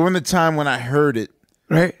during the time when I heard it,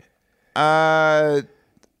 right? I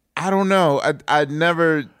don't know. I'd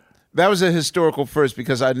never. That was a historical first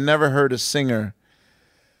because I'd never heard a singer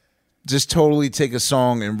just totally take a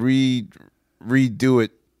song and redo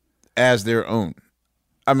it as their own.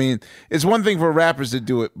 I mean, it's one thing for rappers to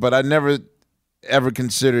do it, but I never ever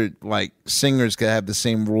considered like singers could have the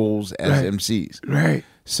same rules as MCs. Right.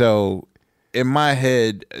 So in my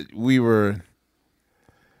head, we were.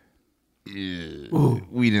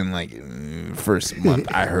 We didn't like it first month.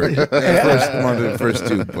 I heard it first month or the first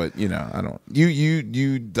two, but I don't.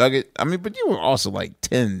 You dug it. I mean, but you were also like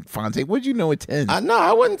 10, Fonte. What did you know at 10?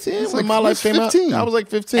 I wasn't 10 when My Life came out. I was like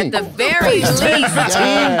 15. At the very least,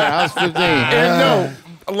 I was 15. And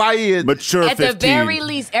no, mature at 15. the very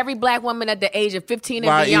least, every black woman at the age of 15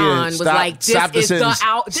 and beyond was like, "This is the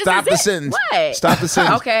out. Stop the sentence. What? Stop the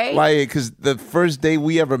sentence. Okay. Like, because the first day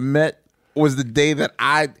we ever met was the day that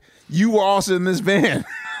you were also in this van.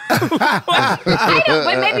 I know,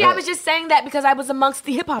 but maybe I was just saying that because I was amongst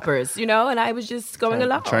the hip hoppers, and I was just going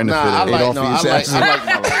along. Trying to fit it off I like My Life.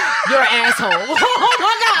 You're an asshole. Oh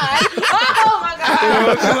my God. Oh my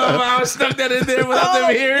God. I stuck that in there without them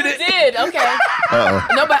hearing it. You did. Okay.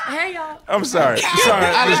 No, but hey, y'all. I'm sorry.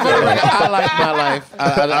 I like My Life.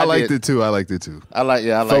 I liked it too. I liked it too. I like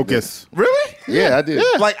Focus. it. Really? Yeah, I did.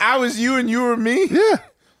 Yeah. Like I was you and you were me? Yeah.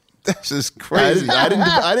 That's just crazy. I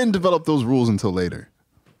didn't develop those rules until later.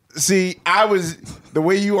 See, I was the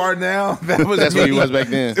way you are now. That's what you was back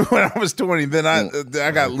then. When I was 20, then I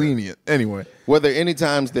got lenient. Anyway, were there any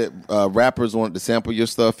times that rappers wanted to sample your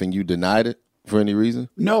stuff and you denied it for any reason?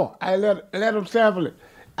 No, I let them sample it.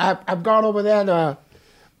 I've gone over that.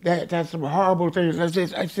 That's some horrible things.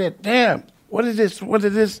 I said, damn, what is this? What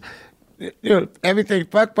is this? Everything,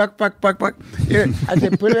 fuck. Yeah, I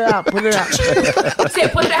said, put it out. Say,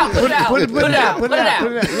 put it out. Yeah.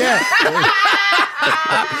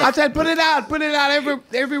 I said, put it out.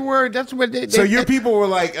 Every word. That's what they. So your people were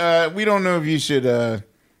like, we don't know if you should.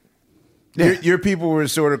 Your people were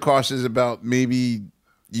sort of cautious about maybe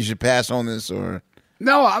you should pass on this or.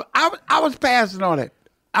 No, I was passing on it.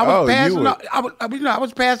 I was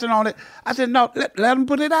passing on it. I said, no, let them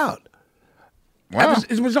put it out. Wow.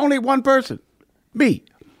 It was only one person, me.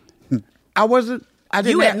 I wasn't. I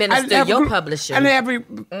didn't. You administer your publishing. And every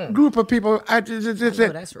group of people, I just said,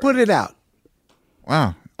 that's right. Put it out.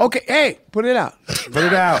 Wow. Okay, hey, put it out. Put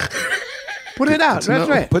it out. Put it out. That's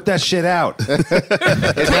right. Put that shit out. Is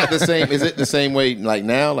that the same? Is it the same way like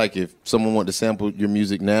now? Like if someone wanted to sample your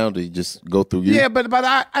music now, they just go through you? Yeah, but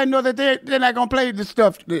I know that they're not gonna play the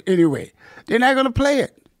stuff anyway. They're not gonna play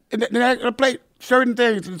it. They're not gonna play certain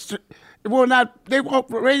things. will not.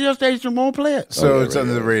 Radio station won't play it. So it's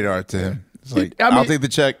under the radar to him. It's like, I'll take the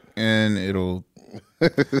check and it'll.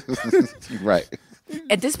 Right.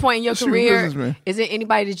 At this point in your Shoot your career, business, man. is there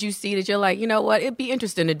anybody that you see that you're like, you know what, it'd be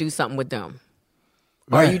interesting to do something with them?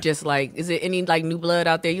 Or are Right. you just like, is there any like new blood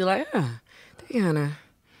out there? You're like, they kind of.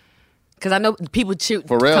 Because I know people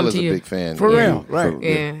Pharrell come is to a you. big fan. Pharrell, right?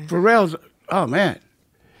 Yeah. Pharrell's. Oh man,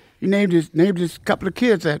 he named his couple of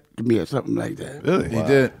kids after me or something like that. Really? He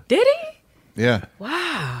did. Did he? Yeah.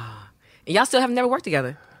 Wow. And y'all still have never worked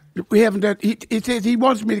together? We haven't done. He says he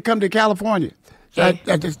wants me to come to California. So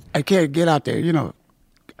I can't get out there. You know,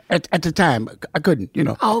 at the time I couldn't. You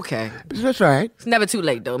know. Oh, okay. That's all right. It's never too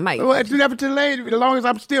late, though, Mike. Well, it's never too late as long as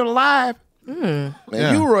I'm still alive. Man,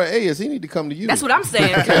 you Roy Ayers, he need to come to you. That's what I'm saying.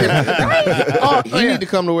 He need to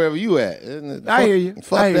come to wherever you at. I hear you.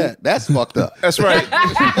 Fuck I hear that. That's fucked up. That's right.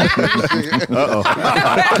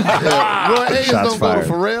 Roy Ayers Shots don't fired. go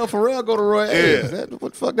to Pharrell. Pharrell go to Roy Ayers.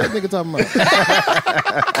 What the fuck that nigga talking about?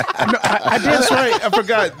 That's right. I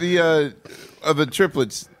forgot the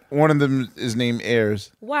triplets. One of them is named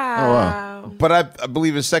Ayers. Wow. But I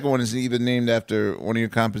believe his second one is either named after one of your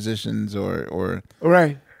compositions or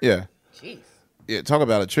Right. yeah. Jeez. Yeah, talk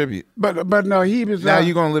about a tribute. But no, he was. Now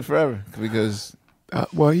you're gonna live forever because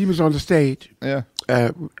well, he was on the stage. Yeah.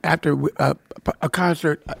 After a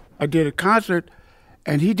concert, I did a concert,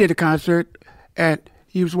 and he did a concert, and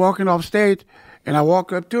he was walking off stage, and I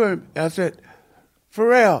walked up to him, and I said,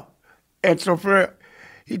 "Pharrell," and so Pharrell,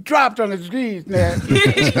 he dropped on his knees, man, and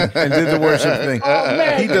did the worship thing. Oh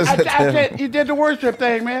man, He does I that. said he did the worship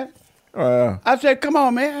thing, man. I said, "Come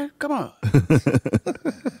on, man, come on."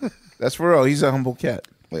 That's Pharrell. He's a humble cat.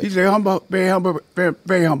 He's a humble, very humble, very,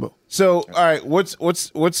 very humble. So, all right, what's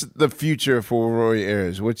the future for Roy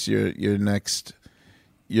Ayers? What's your next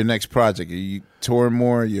project? Are you touring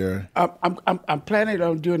more? I'm planning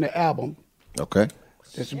on doing an album. Okay.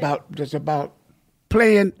 That's about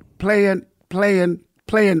playing. Okay.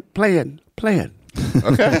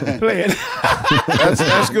 Playing.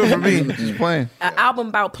 That's good for me. Just playing. An album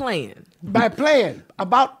about playing. By playing.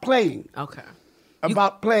 About playing. Okay.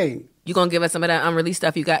 About playing. You gonna give us some of that unreleased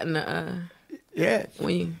stuff you got in the Yeah.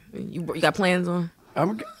 when you got plans on?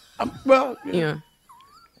 I'm well. Yeah.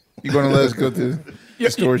 You gonna let us go to the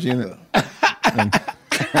storage unit?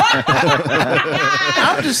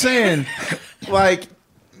 I'm just saying, like,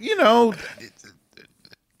 you know,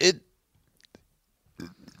 it.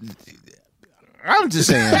 I'm just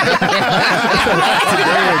saying.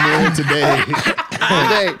 Today.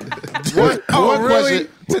 One really? question.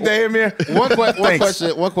 Today, Amir? One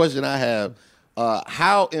question I have.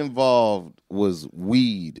 How involved was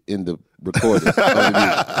weed in the recording of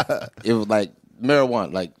the music? It was like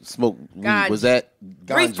marijuana, like smoke weed. Ganja. Was that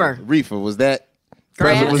Reefer. Reefer, was that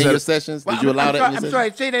Grass. present Was in that- your sessions? Did you allow that in your I'm sessions?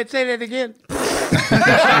 sorry. Say that again. It's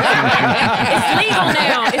legal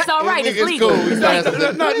now. It's all right. It's legal. cool. It's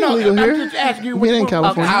legal. No. I'm just asking you. We in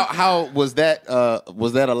California. How was that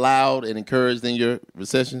allowed and encouraged in your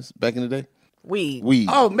sessions back in the day? Weed. Weed.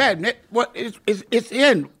 Oh man, what it's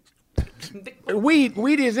in. Weed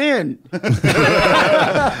is in.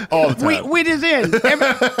 All the time. Weed is in.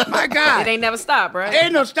 My God, It ain't never stopped, right?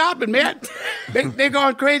 ain't no stopping, man. They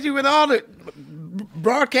going crazy with all the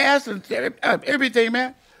broadcasts and everything,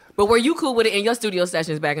 man. But were you cool with it in your studio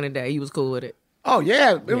sessions back in the day? You was cool with it. Oh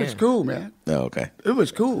yeah, it was Yeah. cool, man. Oh, okay. It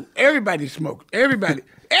was cool. Everybody smoked. Everybody.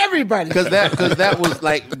 Because that was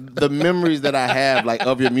like the memories that I have like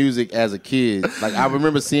of your music as a kid. Like I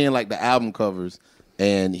remember seeing like the album covers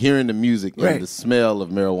and hearing the music Right. and the smell of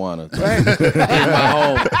marijuana Right. in my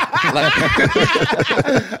home.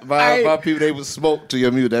 Like, my people, they would smoke to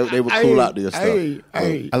your music. They would cool out to your stuff.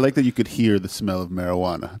 I like that you could hear the smell of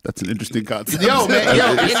marijuana. That's an interesting concept. Yo, man, In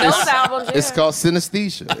those albums, yeah. it's called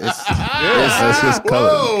synesthesia. That's just color.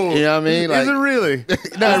 Whoa. You know what I mean? Like, Is it really?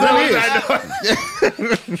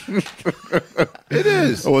 It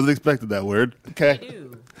is. I wasn't expecting that word. Okay.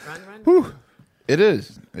 Ew. Run. It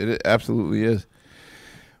is. It absolutely is.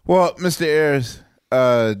 Well, Mr. Ayers,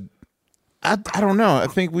 I don't know. I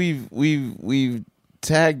think we've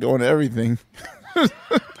tagged on everything.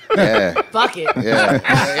 yeah. Fuck it. Yeah.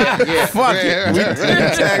 Fuck it. We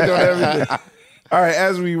tagged on everything. All right,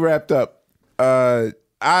 as we wrapped up, I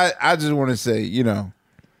just want to say, you know,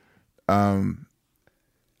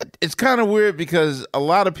 it's kind of weird because a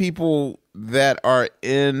lot of people that are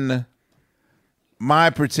in my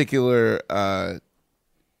particular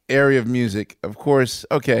area of music, of course,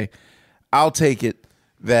 okay, I'll take it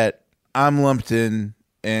that I'm lumped in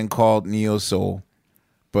and called neo soul,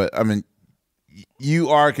 but I mean, you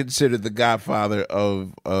are considered the godfather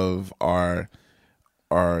of our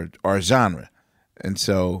genre, and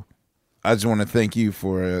so I just want to thank you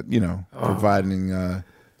for providing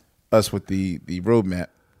us with the roadmap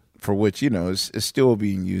for which is still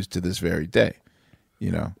being used to this very day.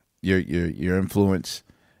 Your influence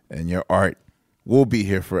and your art will be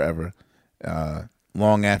here forever,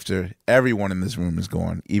 long after everyone in this room is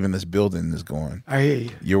gone, even this building is gone. I hear you.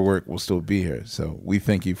 Your work will still be here. So we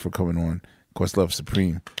thank you for coming on Questlove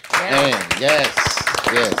Supreme. Yes.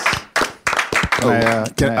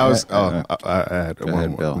 I had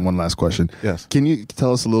one last question. Yes. Can you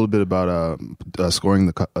tell us a little bit about scoring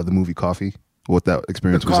the movie Coffee? What that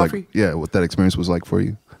experience was like? Yeah, what that experience was like for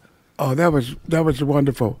you? Oh, that was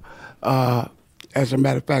wonderful. As a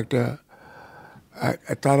matter of fact, I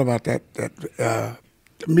thought about that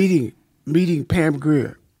meeting Pam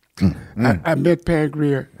Grier. I met Pam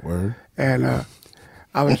Grier. Word. And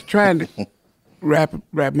I was trying to wrap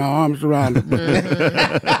my arms around it, but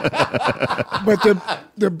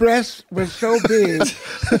the breast was so big,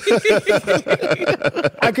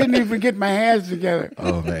 I couldn't even get my hands together.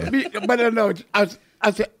 Oh man! But no, I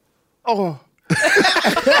said, oh.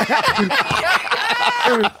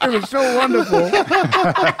 It was so wonderful.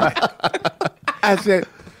 I said,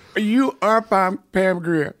 "You are Pam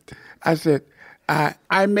Grier." I said,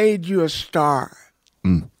 "I made you a star."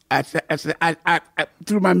 I said, I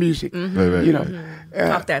through my music,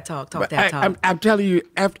 Talk that talk. I'm telling you,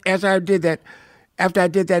 after I did that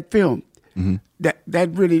film, that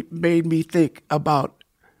really made me think about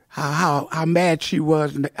how mad she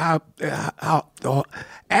was and how the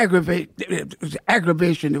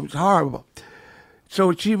aggravation. It was horrible.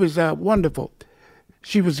 So she was wonderful.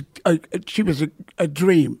 She was a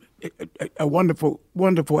dream, a wonderful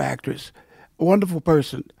actress, a wonderful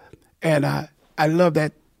person, and I love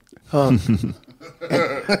that hug.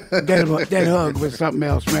 that hug was something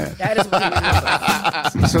else, man. That is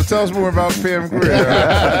what he was. So tell us more about Pam Grier.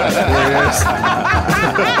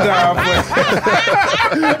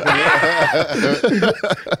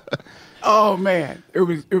 Oh man, it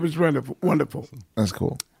was wonderful. That's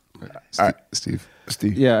cool. All right, Steve.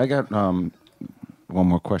 Yeah, I got one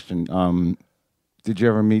more question. Did you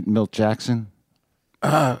ever meet Milt Jackson?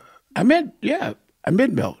 I met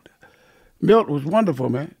Milt. Milt was wonderful,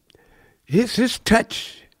 man. His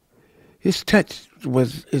touch is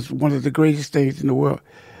one of the greatest things in the world.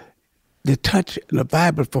 The touch and the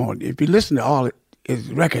vibraphone. If you listen to all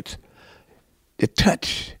his records, the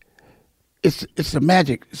touch, it's a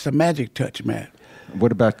magic touch, man.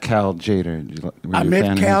 What about Cal Jader? I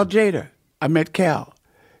met Cal Jader. I met Cal.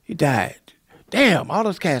 He died. Damn, all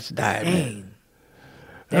those cats died, man.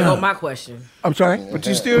 There go my question. I'm sorry? But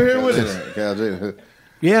you still here with us. Cal Jader.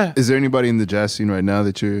 Yeah. Is there anybody in the jazz scene right now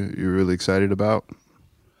that you're really excited about?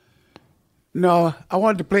 No, I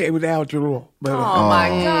wanted to play it with Al Jarreau. But,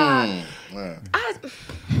 my God.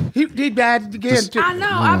 He died again, too. I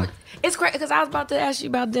know. It's crazy because I was about to ask you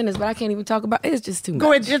about Dennis, but I can't even talk about it. It's just too much.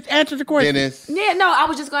 Go ahead, just answer the question. Dennis. Yeah, no, I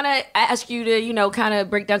was just going to ask you to, kind of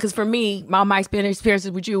break down. Because for me, my experiences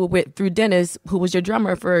with you were through Dennis, who was your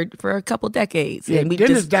drummer for a couple decades. Yeah, and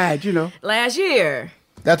Dennis died, last year.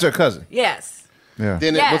 That's her cousin. Yes. Yeah.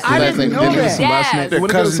 Dennis, Yes. what's the I last name? didn't know Dennis. that. Last name. Yes.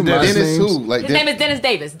 What are some last Dennis names? who? Like His name is Dennis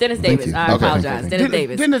Davis. Dennis Davis. you. I Okay. apologize. Dennis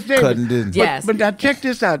Davis. Dennis Davis. Cousin Dennis. Yes. But now check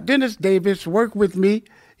this out. Dennis Davis worked with me.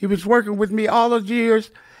 He was working with me all those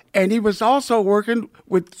years, and he was also working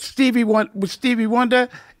with Stevie Wonder,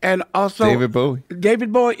 and also David Bowie.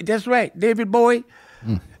 David Bowie. That's right, David Bowie.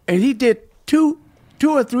 And he did two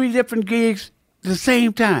or three different gigs at the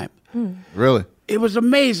same time. Really? It was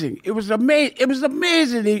amazing. It was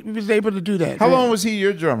amazing. He was able to do that. How long was he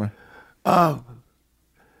your drummer?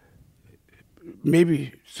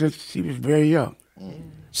 Maybe since he was very young.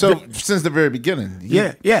 So since the very beginning.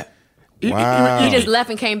 Yeah. Wow. He just left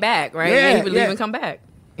and came back, right? Yeah, He would leave and come back.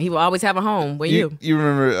 He will always have a home with you. You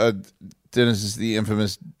remember Dennis is the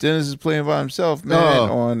infamous Dennis is playing by himself, man.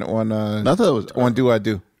 On I thought it was on Do I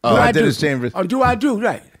Do. Do I Dennis do. Chambers. On Do I Do,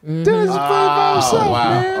 right. Dennis is playing by himself,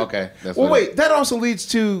 man. Okay. That's Well, what wait. That also leads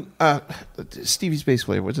to Stevie's bass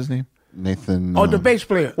player. What's his name? Nathan. Oh, the bass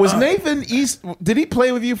player. Was Nathan East? Did he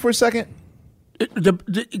play with you for a second? The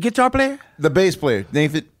guitar player? The bass player,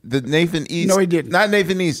 Nathan East. No, he didn't. Not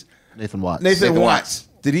Nathan East. Nathan Watts. Nathan Watts.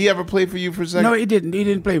 Did he ever play for you for a second? No, he didn't. He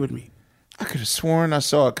didn't play with me. I could have sworn I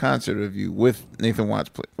saw a concert of you with Nathan Watts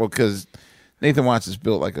play. Well, because Nathan Watts is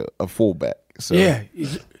built like a fullback. So Yeah,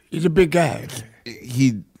 he's a big guy.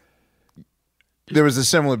 There was a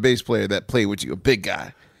similar bass player that played with you, a big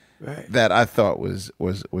guy, Right. that I thought was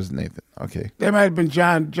Nathan. Okay. That might have been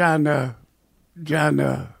John.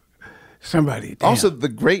 Somebody. Damn. Also, the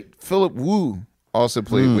great Philip Wu also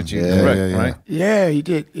played with you, correct? Right? Yeah, he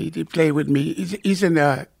did. He did play with me. He's in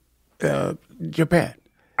Japan.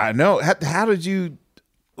 I know. How did you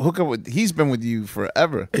hook up with? He's been with you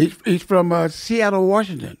forever. He's from Seattle,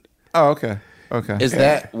 Washington. Oh, okay. Okay. Is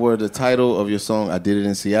that where the title of your song, I Did It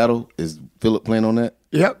in Seattle, is Philip playing on that?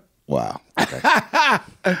 Yep. Wow. Okay.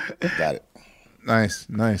 Got it. Nice.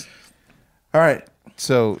 All right.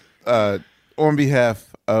 So, on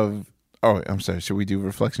behalf of, I'm sorry. Should we do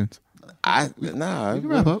reflections? Nah. You can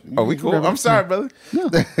wrap up. Oh, we cool. I'm sorry, brother. No.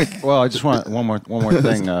 Well, I just want one more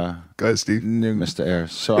thing. Go ahead, Steve. Mr.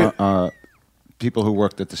 Ayers. So, people who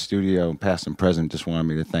worked at the studio, past and present, just wanted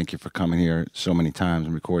me to thank you for coming here so many times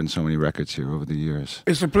and recording so many records here over the years.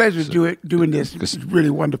 It's a pleasure doing this. It's really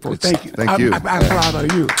wonderful. Thank you. Thank you. I'm proud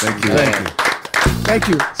of you. Thank you. Thank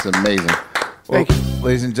you. It's amazing. Well,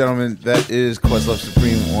 ladies and gentlemen, that is Questlove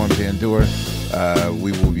Supreme on Pandora.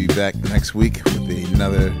 We will be back next week with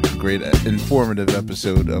another great, informative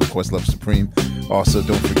episode of Questlove Supreme. Also,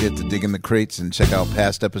 don't forget to dig in the crates and check out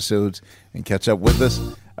past episodes and catch up with us.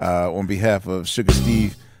 On behalf of Sugar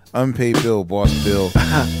Steve, Unpaid Bill, Boss Bill,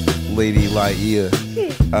 Lady Laia,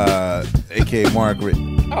 a.k.a. Margaret,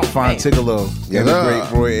 Fontigolo, and the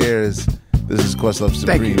great Roy Ayers, this is Questlove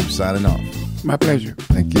Supreme signing off. My pleasure.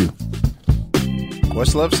 Thank you.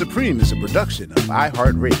 Questlove Supreme is a production of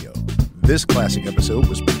iHeartRadio. This classic episode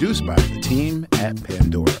was produced by the team at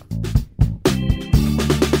Pandora.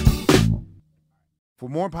 For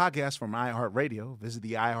more podcasts from iHeartRadio, visit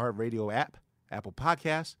the iHeartRadio app, Apple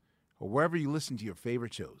Podcasts, or wherever you listen to your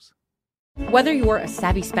favorite shows. Whether you're a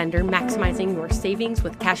savvy spender maximizing your savings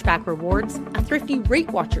with cashback rewards, a thrifty rate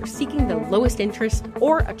watcher seeking the lowest interest,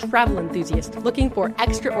 or a travel enthusiast looking for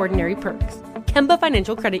extraordinary perks, Kemba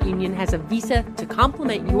Financial Credit Union has a visa to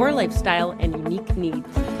complement your lifestyle and unique needs.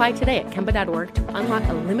 Apply today at Kemba.org to unlock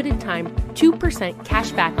a limited-time 2%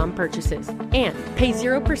 cash back on purchases and pay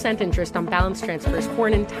 0% interest on balance transfers for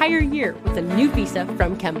an entire year with a new visa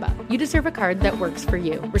from Kemba. You deserve a card that works for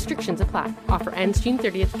you. Restrictions apply. Offer ends June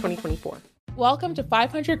 30th, 2024. Welcome to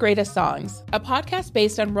 500 Greatest Songs, a podcast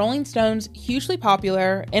based on Rolling Stone's hugely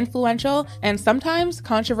popular, influential, and sometimes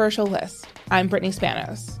controversial list. I'm Brittany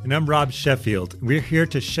Spanos. And I'm Rob Sheffield. We're here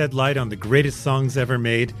to shed light on the greatest songs ever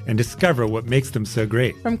made and discover what makes them so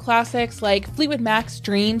great. From classics like Fleetwood Mac's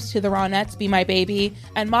Dreams to the Ronettes' Be My Baby,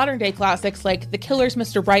 and modern-day classics like The Killers'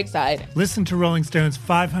 Mr. Brightside. Listen to Rolling Stone's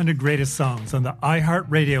 500 Greatest Songs on the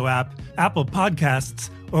iHeartRadio app, Apple Podcasts,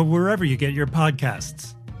 or wherever you get your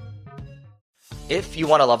podcasts. If you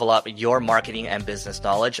want to level up your marketing and business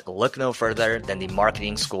knowledge, look no further than the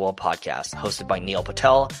Marketing School podcast, hosted by Neil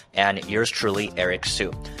Patel and yours truly, Eric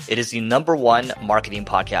Su. It is the #1 marketing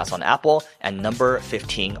podcast on Apple and number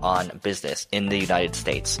 15 on business in the United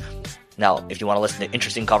States. Now, if you want to listen to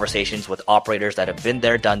interesting conversations with operators that have been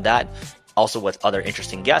there, done that, also with other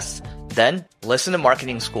interesting guests, then listen to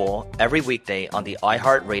Marketing School every weekday on the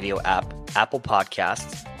iHeartRadio app, Apple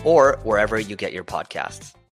Podcasts, or wherever you get your podcasts.